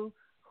you?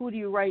 Who do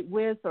you write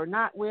with or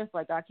not with?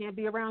 Like, I can't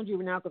be around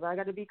you now because I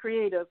got to be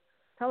creative.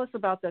 Tell us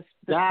about this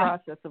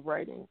process of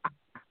writing.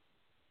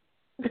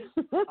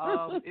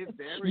 It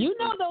varies. You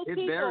know those it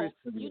people. Varies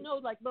to me. You know,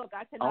 like, look,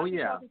 I cannot be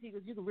talking to you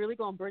because you're really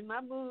going to bring my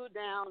mood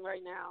down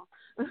right now.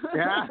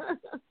 Yeah.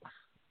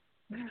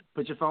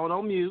 Put your phone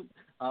on mute.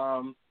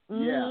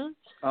 Yeah.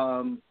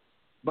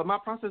 But my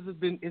process has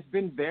been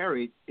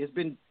varied. It's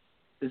been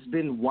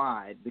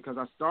wide because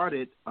I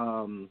started.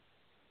 I've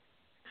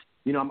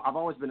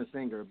always been a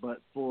singer,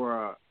 but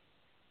from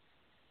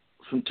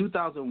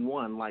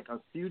 2001,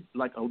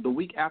 the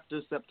week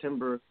after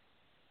September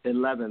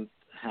 11th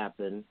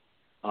happened,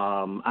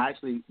 I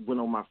actually went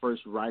on my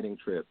first writing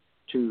trip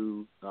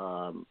to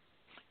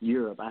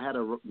Europe. I had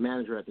a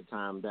manager at the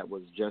time that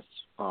was just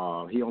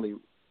he only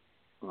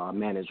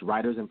managed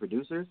writers and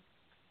producers,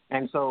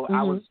 and so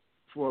I was.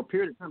 For a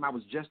period of time, I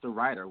was just a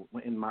writer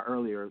in my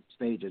earlier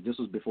stages. This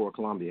was before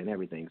Columbia and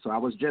everything. So I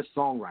was just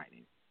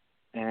songwriting.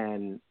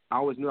 And I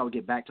always knew I would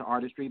get back to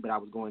artistry, but I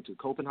was going to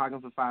Copenhagen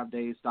for 5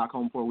 days,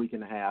 Stockholm for a week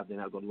and a half, then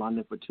I'd go to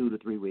London for 2 to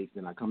 3 weeks,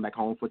 then I'd come back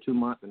home for 2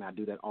 months, and I'd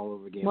do that all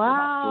over again for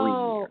about 3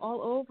 years.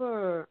 All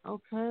over.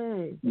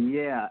 Okay.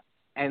 Yeah.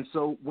 And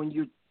so when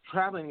you're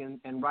traveling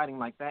and writing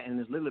like that, and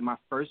it's literally my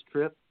first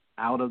trip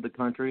out of the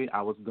country,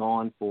 I was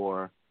gone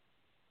for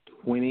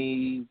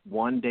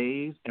 21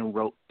 days and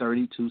wrote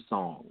 32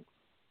 songs.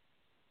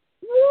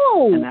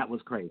 Whoa. And that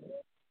was crazy.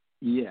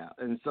 Yeah.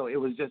 And so it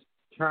was just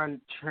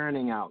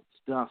churning out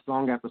stuff,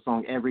 song after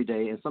song every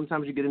day. And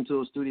sometimes you get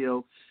into a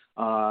studio,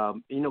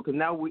 because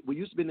now we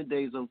used to be in the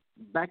days of,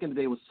 back in the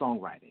day was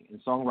songwriting.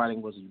 And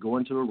songwriting was you go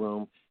into a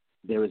room,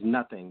 there is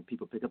nothing.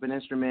 People pick up an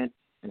instrument,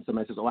 and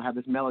somebody says, oh, I have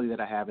this melody that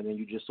I have, and then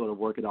you just sort of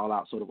work it all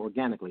out sort of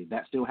organically.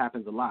 That still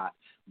happens a lot.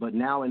 But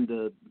now in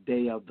the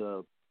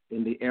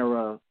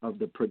era of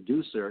the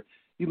producer,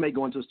 you may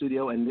go into a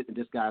studio, and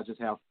this guy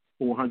just have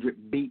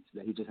 400 beats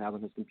that he just has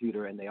on his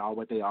computer, and they are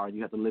what they are, and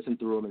you have to listen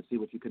through them and see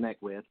what you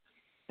connect with.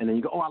 And then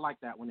you go, oh, I like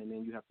that one, and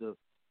then you have to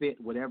fit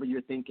whatever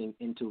you're thinking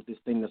into this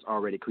thing that's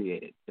already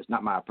created. It's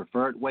not my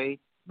preferred way,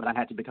 but I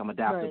had to become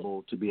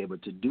adaptable to be able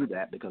to do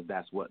that because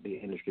that's what the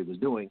industry was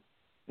doing.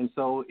 And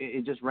so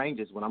it just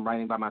ranges. When I'm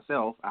writing by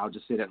myself, I'll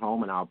just sit at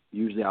home and I'll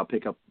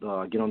pick up,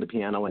 get on the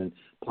piano and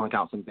plunk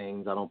out some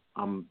things.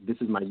 This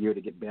is my year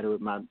to get better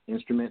with my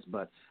instruments,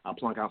 but I'll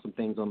plunk out some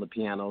things on the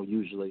piano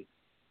usually,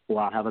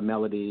 or I'll have a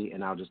melody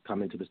and I'll just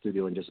come into the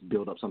studio and just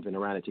build up something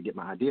around it to get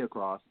my idea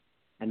across.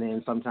 And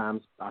then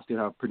sometimes I still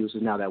have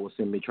producers now that will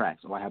send me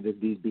tracks, or I have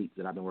these beats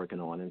that I've been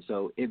working on. And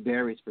so it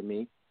varies for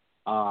me.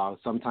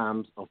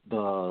 Sometimes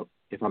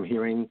if I'm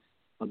hearing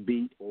a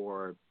beat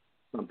or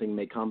something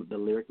may come, the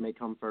lyric may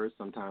come first.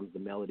 Sometimes the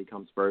melody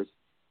comes first.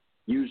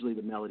 Usually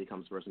the melody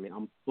comes first. I mean,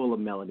 I'm full of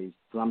melodies.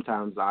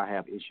 Sometimes I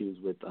have issues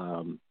with,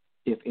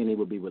 if any,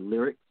 would be with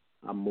lyrics.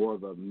 I'm more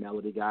of a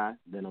melody guy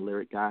than a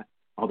lyric guy,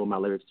 although my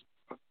lyrics,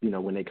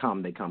 when they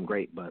come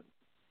great. But,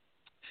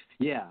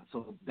 yeah,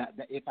 so that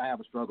if I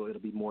have a struggle,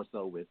 it'll be more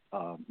so with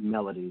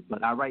melodies.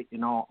 But I write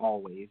in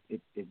all ways.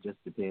 It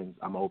just depends.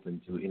 I'm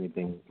open to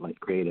anything like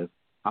creative.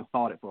 I've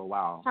thought it for a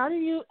while. How do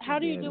you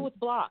deal with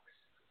blocks?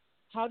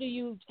 How do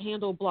you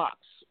handle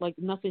blocks? Like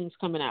nothing's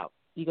coming out.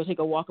 You go take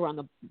a walk around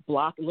the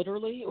block,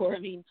 literally, or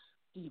do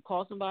you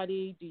call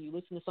somebody? Do you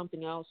listen to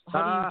something else?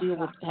 How do you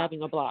deal with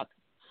having a block?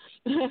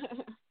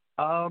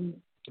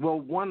 Well,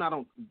 one, I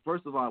don't.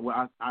 First of all,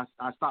 I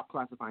stopped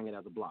classifying it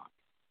as a block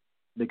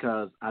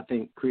because I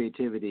think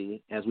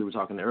creativity, as we were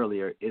talking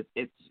earlier,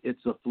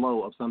 it's a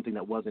flow of something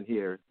that wasn't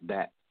here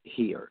that's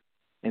here.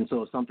 And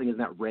so if something is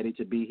not ready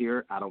to be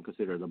here, I don't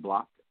consider it a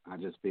block. I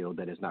just feel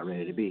that it's not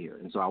ready to be here,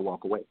 and so I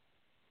walk away.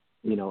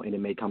 And it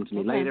may come to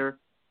me later,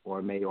 or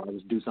I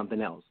just do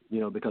something else,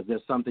 because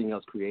there's something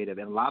else creative.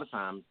 And a lot of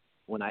times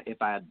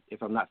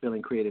if I'm not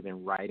feeling creative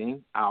in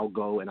writing, I'll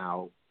go and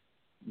I'll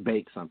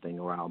bake something,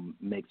 or I'll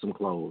make some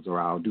clothes, or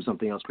I'll do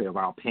something else creative,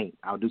 or I'll paint.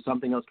 I'll do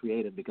something else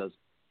creative because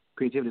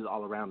creativity is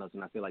all around us.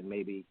 And I feel like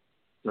maybe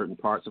certain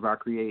parts of our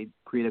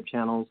creative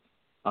channels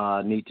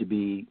need to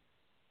be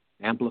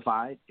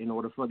amplified in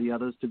order for the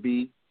others to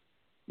be,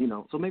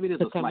 so maybe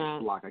there's a slight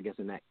block, I guess,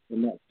 in that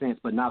sense,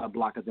 but not a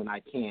block as in I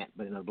can't,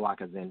 but in a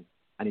block as in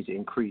I need to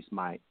increase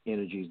my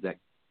energies that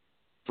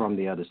from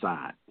the other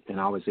side. And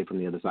I always say from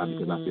the other side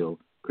because I feel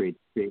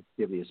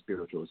creativity is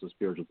spiritual. It's a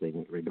spiritual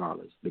thing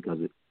regardless because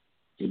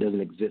it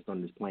doesn't exist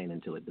on this plane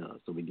until it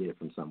does. So we get it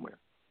from somewhere.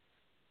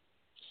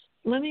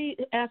 Let me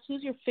ask,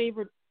 who's your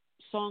favorite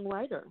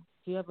songwriter?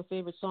 Do you have a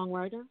favorite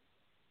songwriter?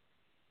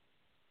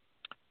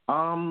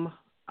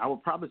 I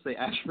would probably say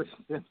Ashford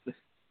Simpson.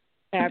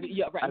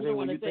 Yeah, right.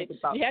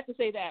 You have to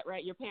say that,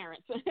 right? Your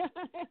parents.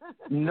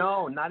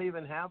 No, not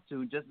even have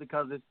to, just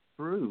because it's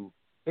true.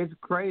 It's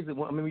crazy.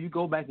 When you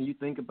go back and you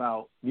think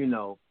about,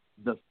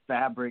 the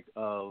fabric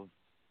of,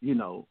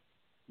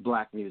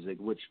 black music,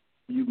 which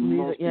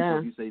most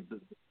people, you say,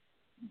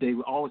 they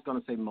were always going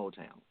to say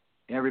Motown.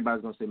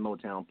 Everybody's going to say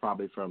Motown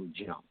probably from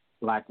jump,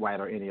 black, white,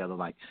 or any other,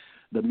 like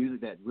the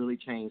music that really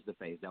changed the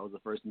face. That was the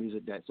first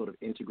music that sort of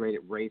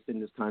integrated race in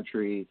this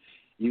country.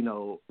 It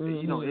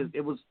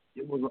was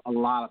a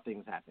lot of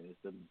things happening.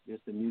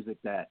 It's the music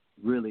that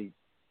really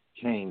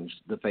changed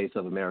the face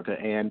of America.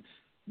 And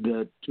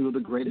the two of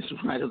the greatest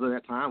writers of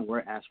that time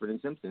were Ashford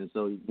and Simpson.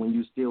 So when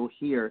you still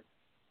hear,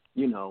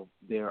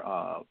 their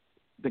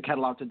the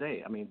catalog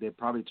today, they're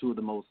probably two of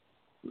the most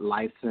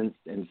licensed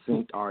and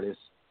synced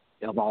artists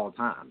of all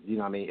time.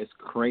 It's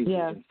crazy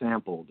and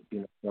sampled,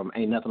 from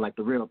Ain't Nothing Like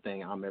the Real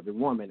Thing, I'm Every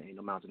Woman, Ain't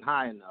No Mountain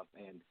High Enough,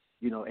 and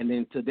and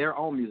then to their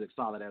own music,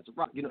 Solid as a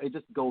Rock. It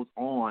just goes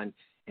on,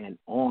 and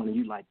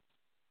you're like,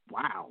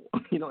 wow.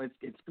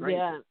 It's crazy.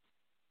 Yeah.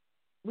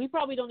 We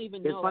probably don't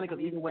even know. It's funny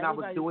because even when I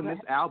was doing this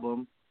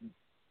album,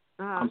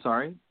 I'm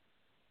sorry?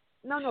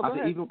 No, go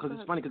ahead.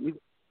 It's funny because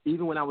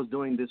even when I was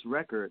doing this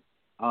record,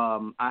 I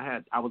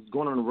was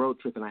going on a road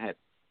trip and I had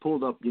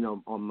pulled up,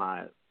 on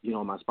my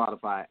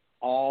Spotify,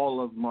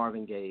 all of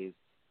Marvin Gaye's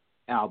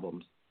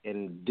albums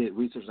and did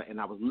research,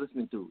 and I was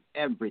listening to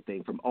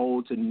everything from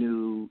old to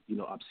new,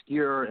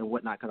 obscure and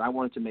whatnot, because I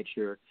wanted to make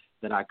sure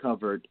that I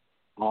covered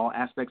all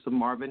aspects of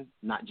Marvin,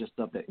 not just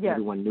stuff that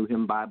everyone knew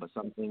him by, but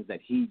some things that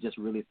he just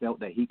really felt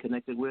that he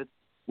connected with,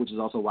 which is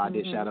also why I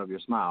did Shadow of Your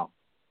Smile.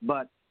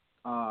 But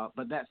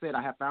that said,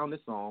 I have found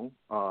this song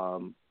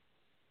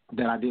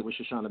that I did with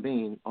Shoshana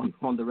Bean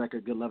on the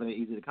record, Good Lovin' Ain't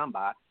Easy to Come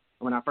By.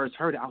 When I first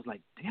heard it, I was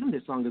like, damn,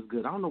 this song is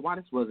good. I don't know why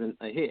this wasn't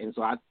a hit. And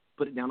so I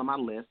put it down on my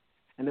list.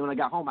 And then when I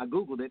got home, I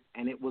Googled it,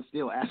 and it was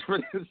still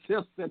Ashford and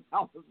Simpson. I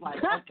was like,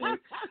 okay,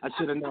 I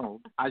should have known.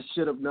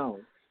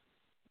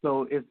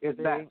 So it's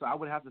that. So I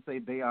would have to say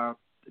they are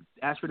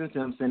Ashford and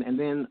Simpson. And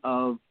then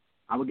I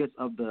would guess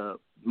of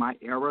my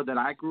era that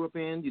I grew up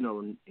in,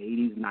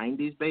 80s,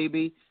 90s,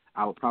 baby,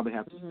 I would probably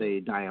have to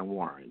say Diane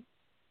Warren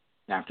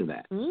after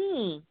that.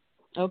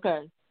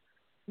 Okay.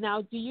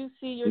 Now, do you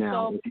see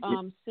yourself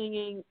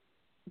singing?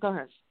 Go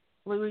ahead.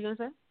 What were you going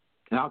to say?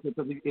 And also,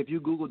 if you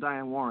Google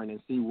Diane Warren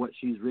and see what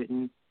she's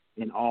written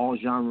in all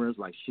genres,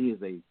 like she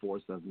is a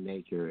force of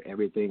nature.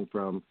 Everything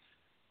from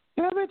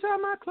every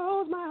time I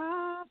close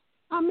my eyes,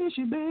 I miss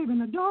you, baby,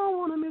 and I don't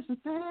want to miss a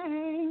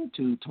thing,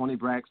 to Toni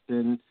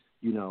Braxton,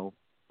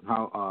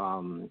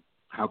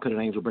 how could an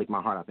angel break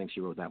my heart? I think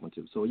she wrote that one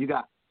too. So she's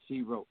a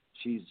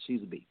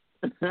beast.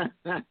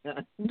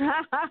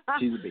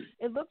 She's a beast.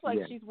 It looks like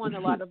she's won a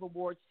lot of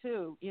awards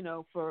too,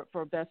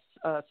 for best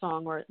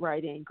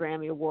songwriting,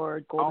 Grammy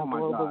Award, Golden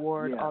Globe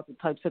Award, all the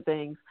types of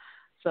things.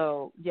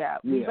 So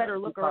we better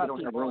look her up,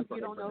 people. If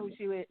you don't know who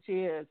she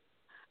is.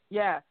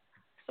 Yeah.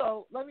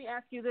 So let me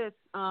ask you this: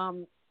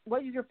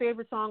 what is your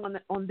favorite song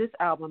on this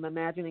album,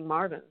 Imagining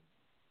Marvin?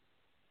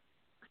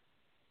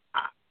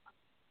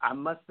 I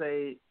must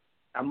say,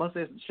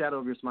 it's Shadow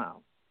of Your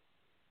Smile.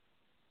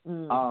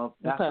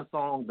 That's a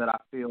song that I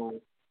feel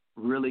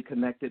really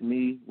connected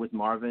me with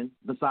Marvin,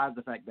 besides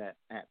the fact that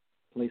at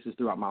places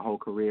throughout my whole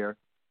career,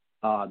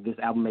 this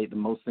album made the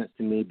most sense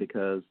to me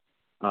because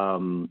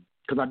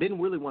I didn't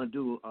really want to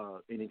do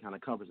any kind of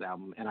covers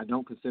album, and I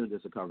don't consider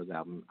this a covers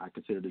album. I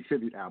consider it a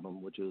tribute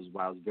album, which is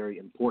why it was very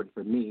important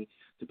for me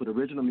to put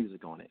original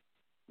music on it,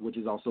 which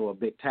is also a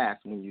big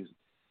task when you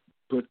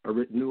put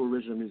new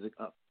original music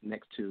up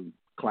next to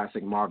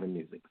classic Marvin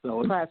music.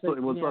 So it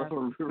was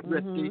also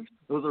risky.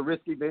 It was a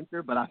risky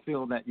venture, but I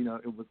feel that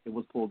it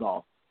was pulled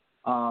off.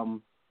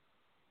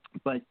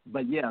 But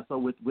yeah. So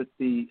with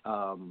the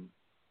I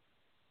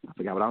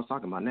forgot what I was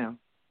talking about now.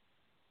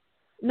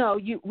 No,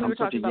 we were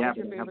talking about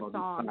your favorite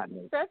song.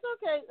 That's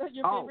okay.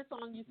 Your favorite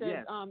song, you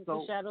said,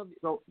 The Shadow.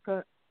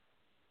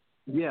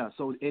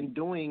 So in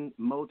doing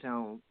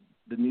Motown,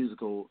 the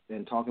musical,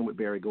 and talking with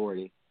Barry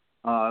Gordy,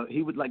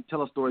 he would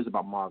tell us stories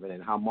about Marvin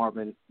and how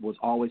Marvin was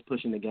always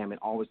pushing the gamut,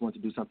 always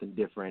wanted to do something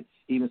different,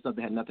 even stuff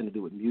that had nothing to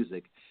do with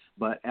music.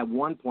 But at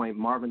one point,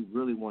 Marvin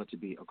really wanted to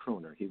be a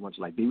crooner. He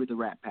wanted to be with the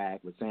Rat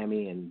Pack, with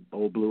Sammy and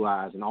Old Blue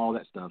Eyes and all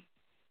that stuff.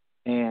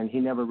 And he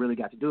never really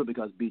got to do it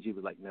because BG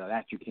was like, no,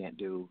 that you can't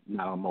do,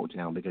 not on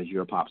Motown, because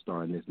you're a pop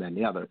star and this, that, and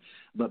the other.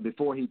 But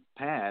before he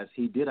passed,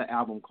 he did an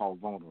album called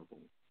Vulnerable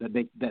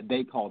that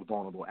they called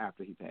Vulnerable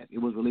after he passed. It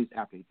was released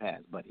after he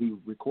passed, but he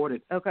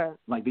recorded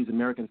these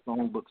American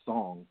songbook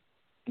songs.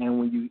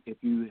 And if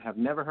you have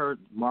never heard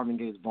Marvin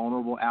Gaye's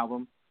Vulnerable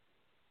album,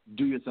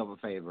 do yourself a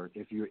favor.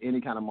 If you're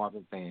any kind of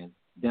Marvin fan,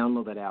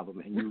 download that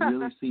album, and you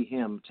really see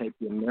him take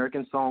the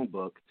American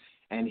songbook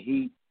and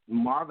he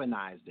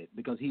Marvinized it,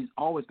 because he's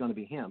always going to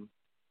be him.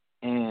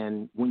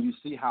 And when you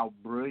see how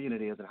brilliant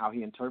it is and how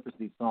he interprets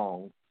these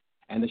songs,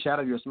 and The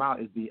Shadow of Your Smile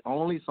is the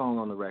only song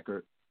on the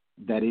record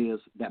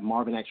that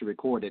Marvin actually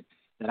recorded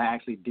that I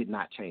actually did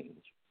not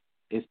change.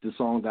 It's the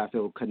song that I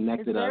feel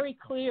connected us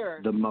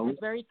the most.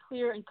 It's very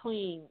clear and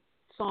clean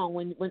song.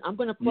 When I'm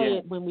going to play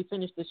it when we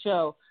finish the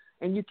show,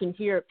 and you can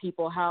hear it,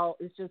 people, how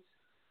it's just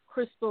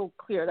crystal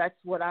clear. That's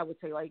what I would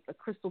say, like a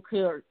crystal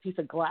clear piece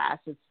of glass.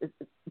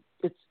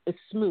 It's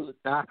smooth.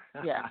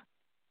 Yeah.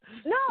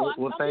 No,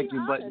 well, thank you.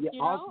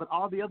 Honest,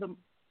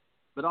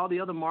 but all the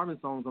other Marvin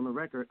songs on the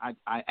record,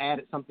 I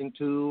added something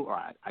to, or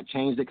I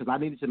changed it because I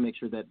needed to make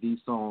sure that these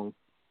songs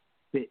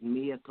fit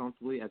me as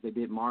comfortably as they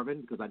did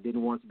Marvin, because I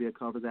didn't want it to be a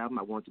covers album.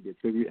 I wanted it to be a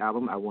tribute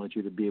album. I wanted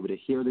you to be able to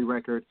hear the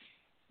record,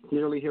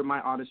 clearly hear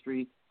my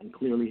artistry, and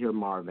clearly hear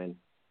Marvin.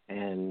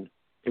 And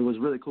it was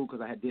really cool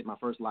because I did my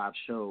first live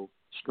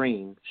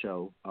stream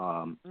show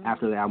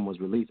after the album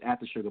was released at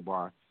the Sugar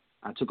Bar.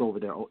 I took over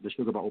the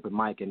Sugar Bar open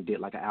mic and did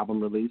like an album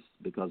release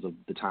because of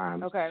the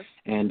times. Okay.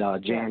 And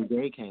Jan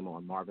Gay came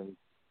on,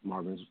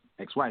 Marvin's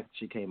ex-wife.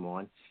 She came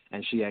on,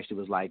 and she actually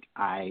was like,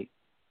 I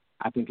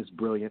think it's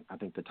brilliant. I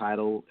think the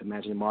title,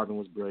 Imagining Marvin,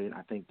 was brilliant.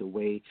 I think the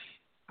way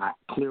I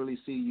clearly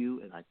see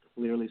you and I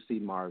clearly see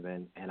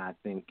Marvin, and I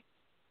think,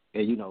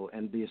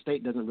 and the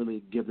estate doesn't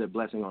really give their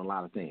blessing on a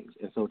lot of things.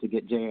 And so to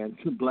get Jan's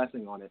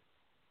blessing on it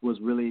was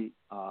really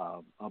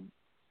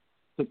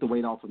took the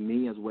weight off of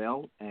me as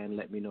well, and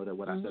let me know that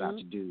what I set out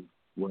to do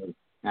was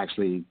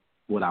actually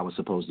what I was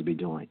supposed to be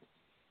doing.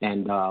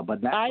 And but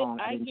that song,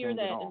 I hear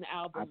that in the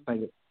album. I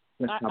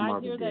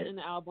hear that in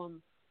the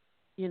album.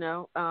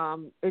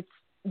 It's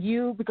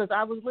you, because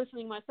I was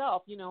listening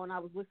myself, and I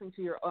was listening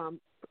to your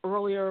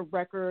earlier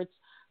records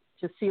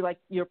to see like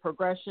your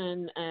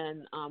progression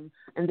and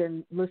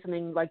then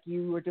listening like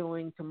you were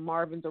doing to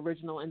Marvin's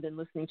original and then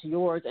listening to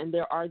yours. And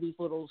there are these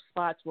little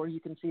spots where you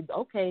can see,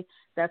 okay,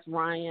 that's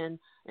Ryan.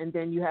 And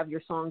then you have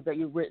your songs that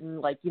you've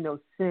written, like, you know,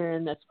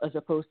 Sin, as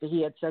opposed to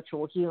he had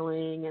Sexual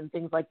Healing and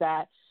things like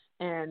that.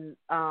 And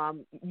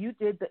you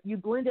did that. You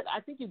blended. I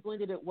think you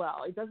blended it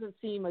well. It doesn't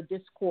seem a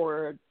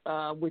discord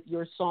with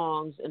your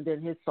songs and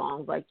then his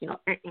songs. Like, you know,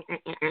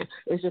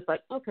 it's just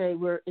like, okay,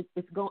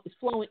 it's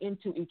flowing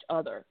into each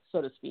other,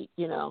 so to speak.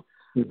 You know.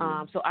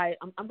 Mm-hmm. So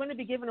I'm going to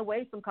be giving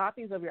away some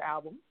copies of your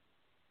album.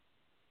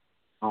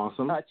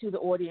 Awesome. To the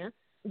audience.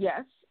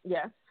 Yes.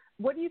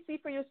 What do you see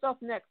for yourself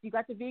next? You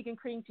got the Vegan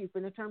Cream Cheese,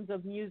 but in terms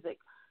of music,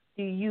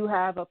 do you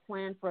have a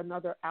plan for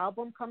another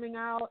album coming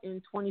out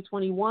in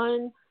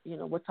 2021? You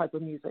know, what type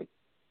of music?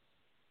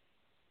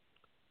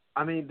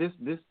 I mean, this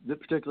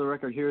particular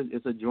record here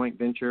is a joint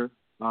venture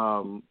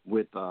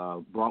with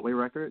Broadway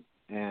Records.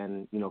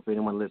 And, you know, for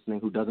anyone listening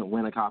who doesn't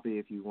win a copy,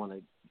 if you want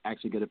to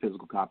actually get a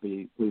physical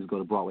copy, please go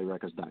to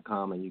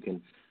BroadwayRecords.com and you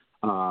can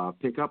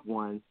pick up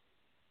one.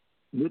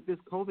 With this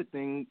COVID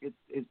thing,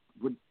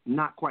 we're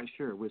not quite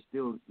sure. We're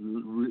still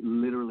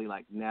literally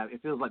like now.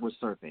 It feels like we're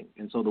surfing,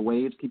 and so the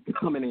waves keep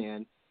coming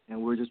in,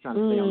 and we're just trying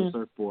to stay on the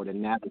surfboard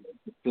and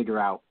navigate to figure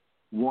out,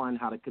 one,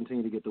 how to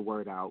continue to get the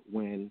word out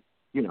when,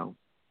 you know,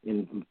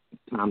 in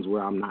times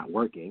where I'm not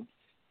working,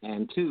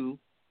 and two,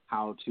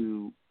 how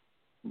to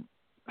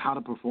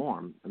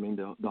perform. I mean,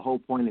 the whole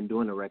point in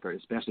doing a record,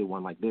 especially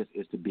one like this,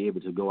 is to be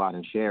able to go out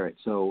and share it.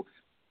 So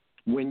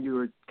when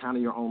you're kind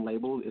of your own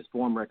label, it's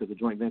Form Records, the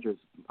joint venture.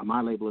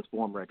 My label is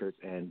Form Records,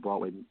 and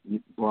Broadway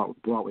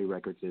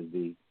Records is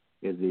the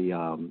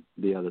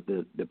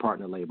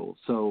partner label.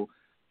 So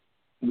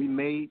we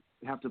may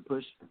have to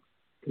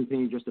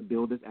continue just to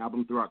build this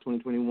album throughout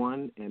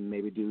 2021, and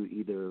maybe do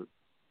either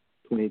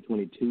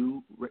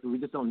 2022. We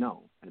just don't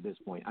know at this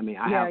point. I mean,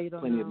 I have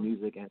plenty of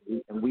music, and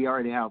we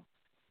already have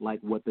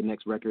like what the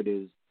next record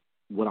is,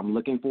 what I'm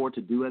looking forward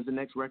to do as the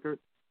next record,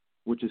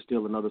 which is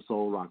still another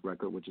soul rock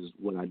record, which is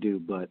what I do,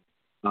 but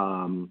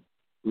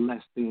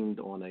less themed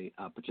on a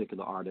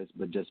particular artist,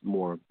 but just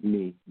more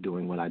me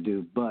doing what I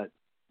do. But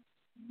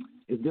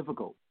it's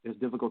difficult. It's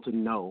difficult to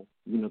know,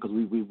 you know, because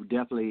we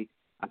definitely,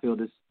 I feel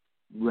this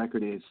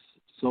record is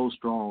so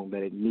strong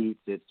that it needs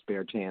its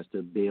fair chance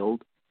to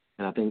build.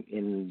 And I think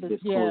in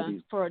this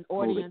for an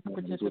audience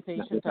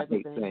participation type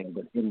of thing.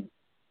 But in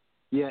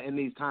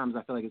these times,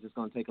 I feel like it's just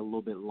going to take a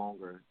little bit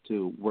longer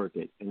to work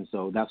it. And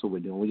so that's what we're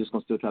doing. We're just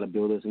going to still try to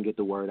build this and get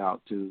the word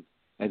out to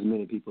as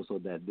many people so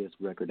that this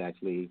record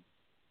actually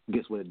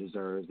gets what it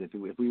deserves.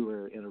 If we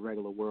were in a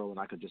regular world and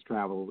I could just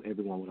travel,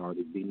 everyone would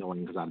already be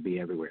knowing because I'd be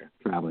everywhere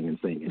traveling and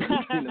singing,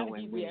 you know,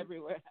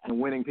 and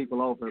winning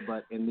people over.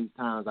 But in these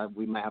times,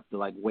 we might have to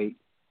like wait,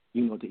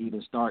 you know, to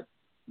even start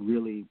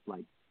really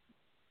like,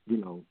 you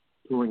know,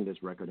 touring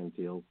this record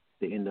until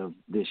the end of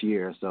this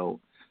year. So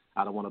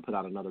I don't want to put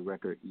out another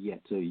record yet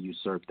to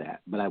usurp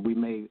that. But it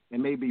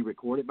may be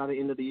recorded by the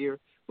end of the year,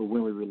 but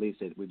when we release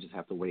it, we just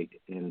have to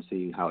wait and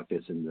see how it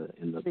fits in the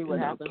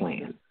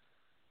plan.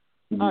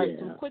 All right,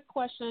 some quick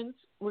questions.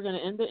 We're going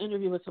to end the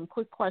interview with some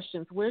quick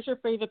questions. Where's your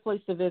favorite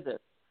place to visit?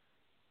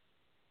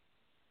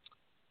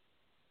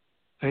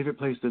 Favorite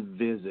place to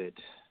visit?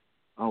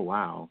 Oh,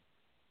 wow.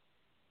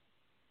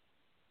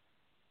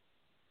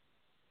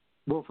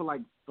 Well, for like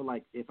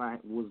if I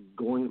was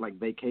going like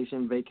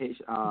vacation,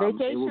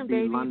 it would be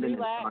baby, London.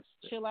 Relax,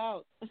 chill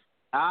out.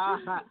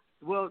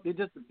 Well, it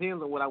just depends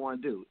on what I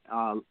want to do.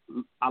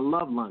 I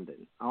love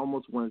London. I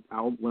was going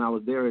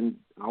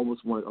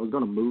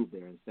to move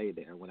there and stay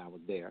there when I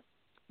was there.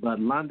 But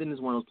London is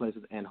one of those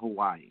places, and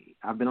Hawaii.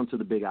 I've been onto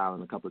the Big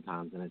Island a couple of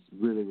times, and it's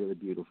really, really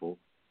beautiful.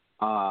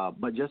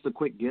 But just a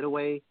quick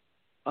getaway,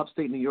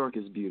 upstate New York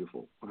is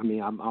beautiful. I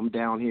mean, I'm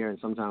down here, and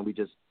sometimes we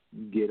just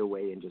get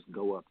away and just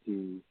go up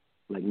to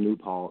like New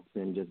Paltz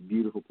and just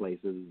beautiful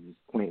places, just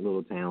quaint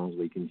little towns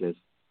where you can just,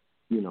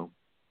 you know,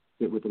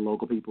 sit with the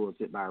local people and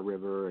sit by a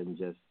river and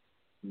just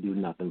do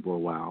nothing for a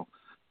while.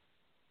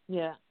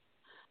 Yeah.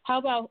 How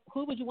about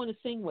who would you want to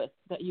sing with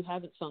that you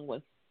haven't sung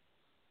with?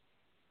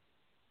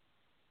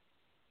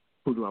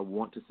 Who do I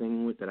want to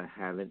sing with that I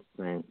haven't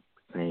sang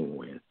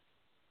with?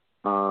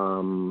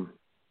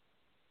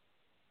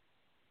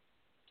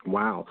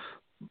 Wow.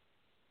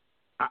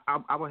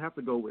 I would have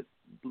to go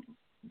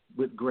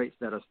with greats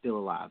that are still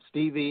alive,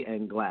 Stevie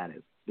and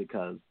Gladys,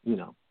 because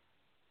that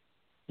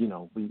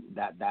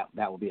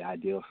would be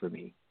ideal for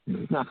me.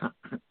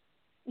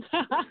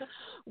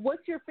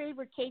 What's your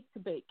favorite cake to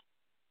bake?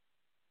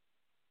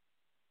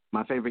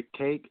 My favorite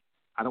cake,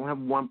 I don't have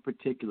one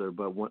particular,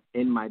 but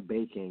in my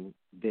baking,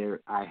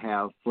 I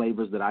have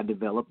flavors that I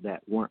developed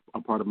that weren't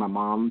a part of my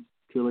mom's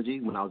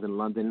trilogy. When I was in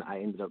London, I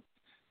ended up,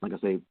 like I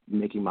say,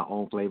 making my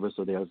own flavors.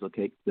 So there's a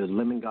cake, there's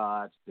lemon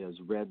gods, there's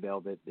red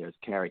velvet, there's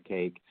carrot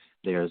cake,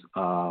 there's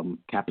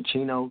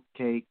cappuccino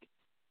cake,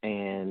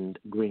 and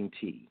green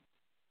tea.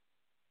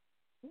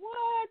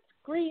 What?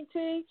 Green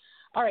tea?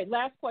 All right,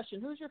 last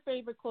question. Who's your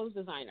favorite clothes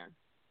designer?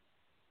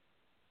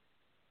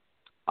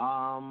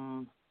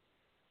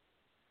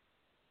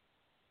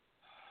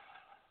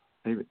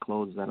 favorite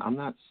clothes designer. I'm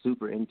not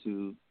super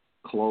into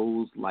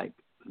clothes like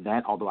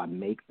that, although I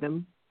make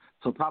them.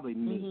 So probably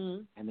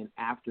me, and then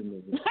after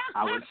me,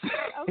 I would say,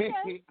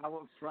 Okay. I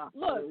would probably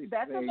Look,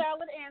 that's say, a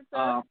valid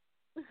answer.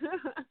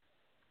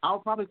 I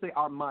would probably say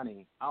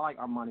Armani. I like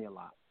Armani a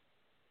lot.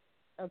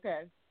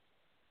 Okay.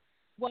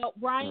 Well,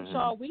 Ryan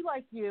Shaw, we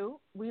like you.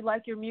 We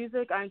like your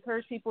music. I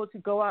encourage people to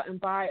go out and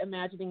buy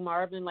Imagining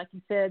Marvin. Like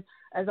you said,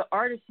 as an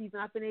artist, he's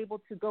not been able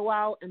to go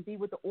out and be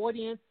with the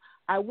audience.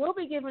 I will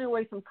be giving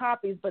away some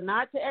copies, but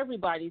not to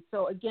everybody.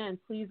 So, again,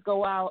 please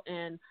go out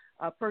and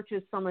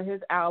purchase some of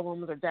his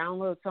albums or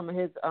download some of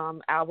his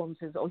albums.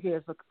 He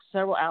has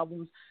several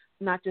albums,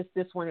 not just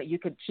this one that you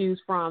could choose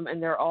from,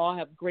 and they all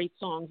have great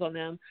songs on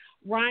them.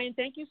 Ryan,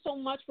 thank you so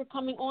much for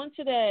coming on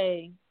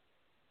today.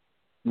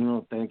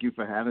 No, thank you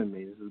for having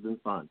me. This has been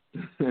fun.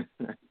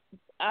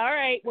 All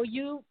right. Well,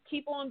 you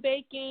keep on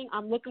baking.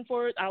 I'm looking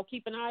for it. I'll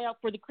keep an eye out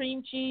for the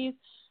cream cheese.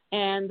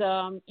 And,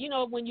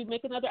 when you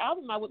make another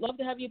album, I would love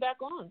to have you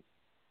back on.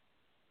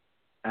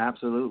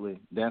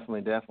 Absolutely.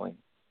 Definitely.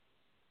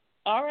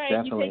 All right.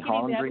 Definitely. You take it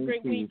Harlem easy. Have a Dream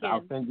great cheese. weekend.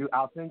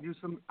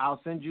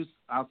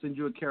 I'll send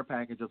you a care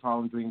package of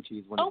Harlem Dream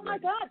cheese when Oh, it's my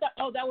ready.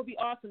 God. That would be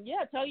awesome.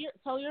 Yeah.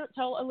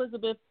 Tell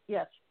Elizabeth.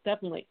 Yes,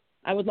 definitely.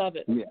 I would love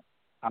it. Yeah,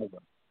 I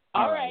will.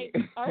 All right.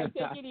 All right.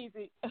 Take it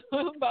easy.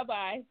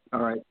 Bye-bye.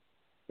 All right.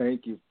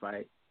 Thank you.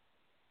 Bye.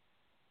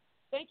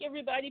 Thank you,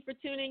 everybody, for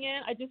tuning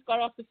in. I just got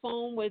off the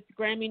phone with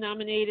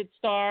Grammy-nominated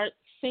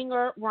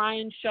singer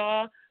Ryan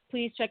Shaw.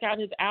 Please check out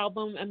his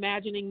album,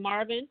 Imagining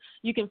Marvin.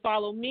 You can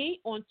follow me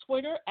on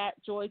Twitter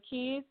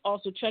 @JoyKeys.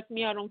 Also, check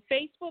me out on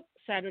Facebook,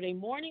 Saturday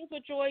Mornings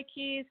with Joy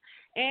Keys,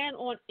 and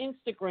on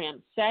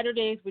Instagram,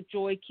 Saturdays with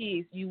Joy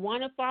Keys. You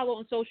want to follow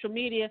on social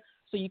media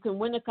so you can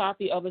win a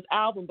copy of his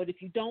album. But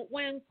if you don't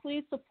win,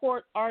 please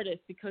support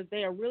artists because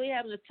they are really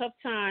having a tough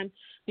time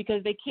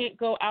because they can't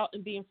go out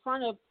and be in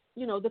front of,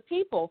 the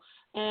people.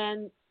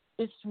 And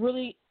it's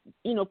really,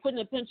 putting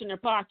a pinch in their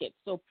pocket.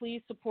 So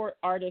please support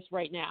artists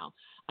right now.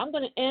 I'm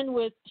going to end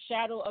with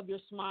Shadow of Your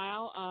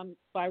Smile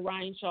by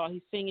Ryan Shaw.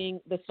 He's singing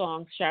the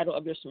song Shadow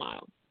of Your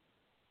Smile.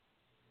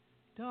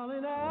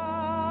 Darling,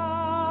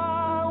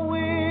 I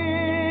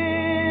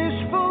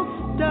wish for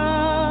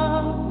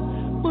star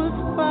was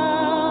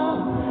far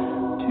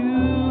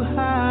too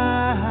high.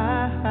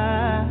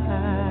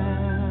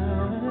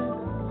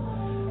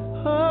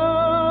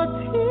 A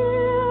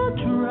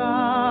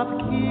teardrop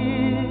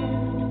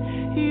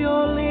kissed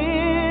your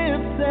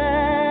lips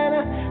and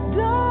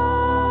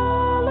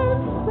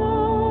darling, so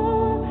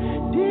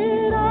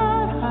did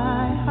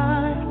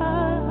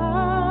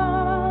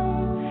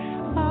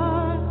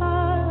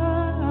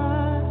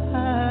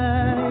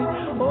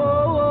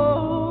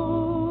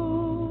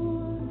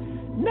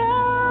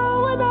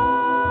now when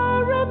I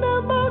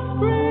remember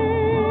spring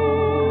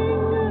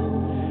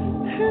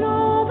and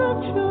all the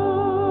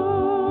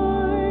joys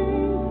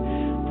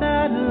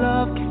that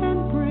love can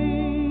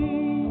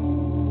bring,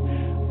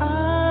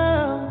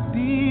 I'll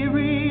be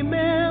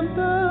remembering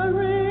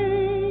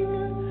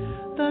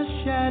the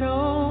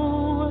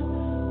shadow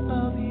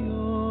of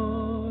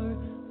your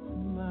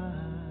mind.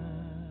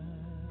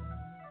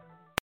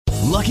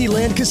 Lucky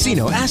Land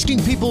Casino,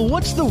 asking people,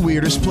 what's the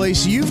weirdest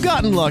place you've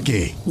gotten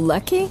lucky?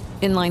 Lucky?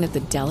 In line at the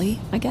deli,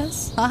 I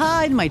guess?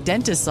 Aha, in my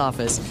dentist's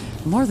office.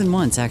 More than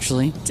once,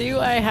 actually. Do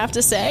I have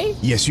to say?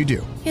 Yes, you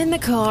do. In the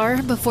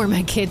car before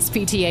my kids'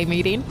 PTA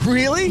meeting.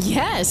 Really?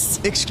 Yes.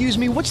 Excuse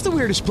me, what's the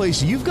weirdest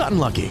place you've gotten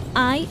lucky?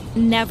 I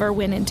never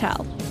win and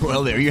tell.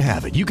 Well, there you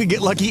have it. You can get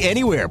lucky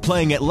anywhere,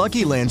 playing at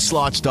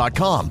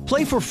LuckyLandSlots.com.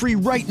 Play for free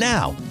right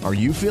now. Are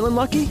you feeling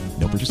lucky?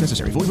 No purchase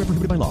necessary. Void where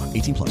prohibited by law.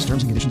 18+.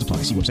 Terms and conditions apply.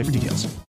 See website for details.